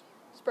Yeah.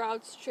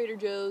 Sprouts, Trader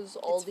Joe's,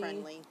 Aldi. it's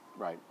friendly.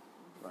 Right.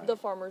 Right. The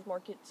farmers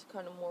markets,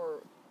 kind of more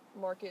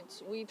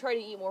markets. We try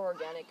to eat more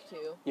organic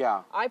too.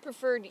 Yeah. I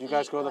prefer to You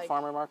guys eat, go to the like,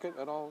 farmer market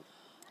at all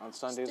on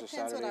Sundays or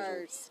Depends Saturdays? what our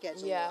Or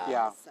schedule Yeah. is.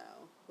 Yeah. So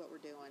what we're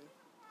doing.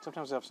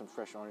 sometimes they have some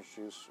fresh orange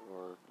juice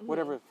or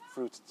whatever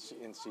fruits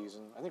in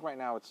season. I think right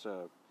now it's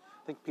I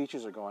think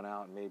peaches are going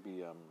out and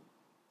maybe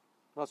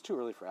well, it's too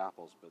early for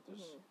apples, but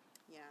there's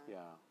Yeah.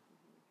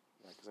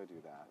 because I do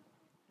that.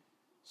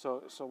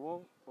 So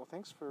well,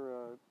 thanks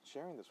for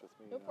sharing this with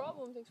me. No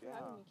problem. Thanks for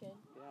having me, Ken.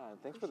 Yeah,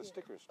 and thanks for the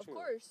stickers too. Of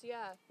course,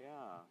 yeah.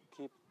 Yeah,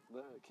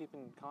 keep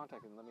in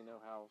contact and let me know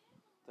how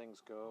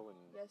things go, and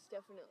Yes,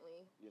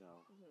 definitely.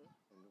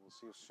 and we'll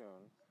see you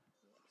soon.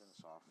 Turn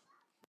this off.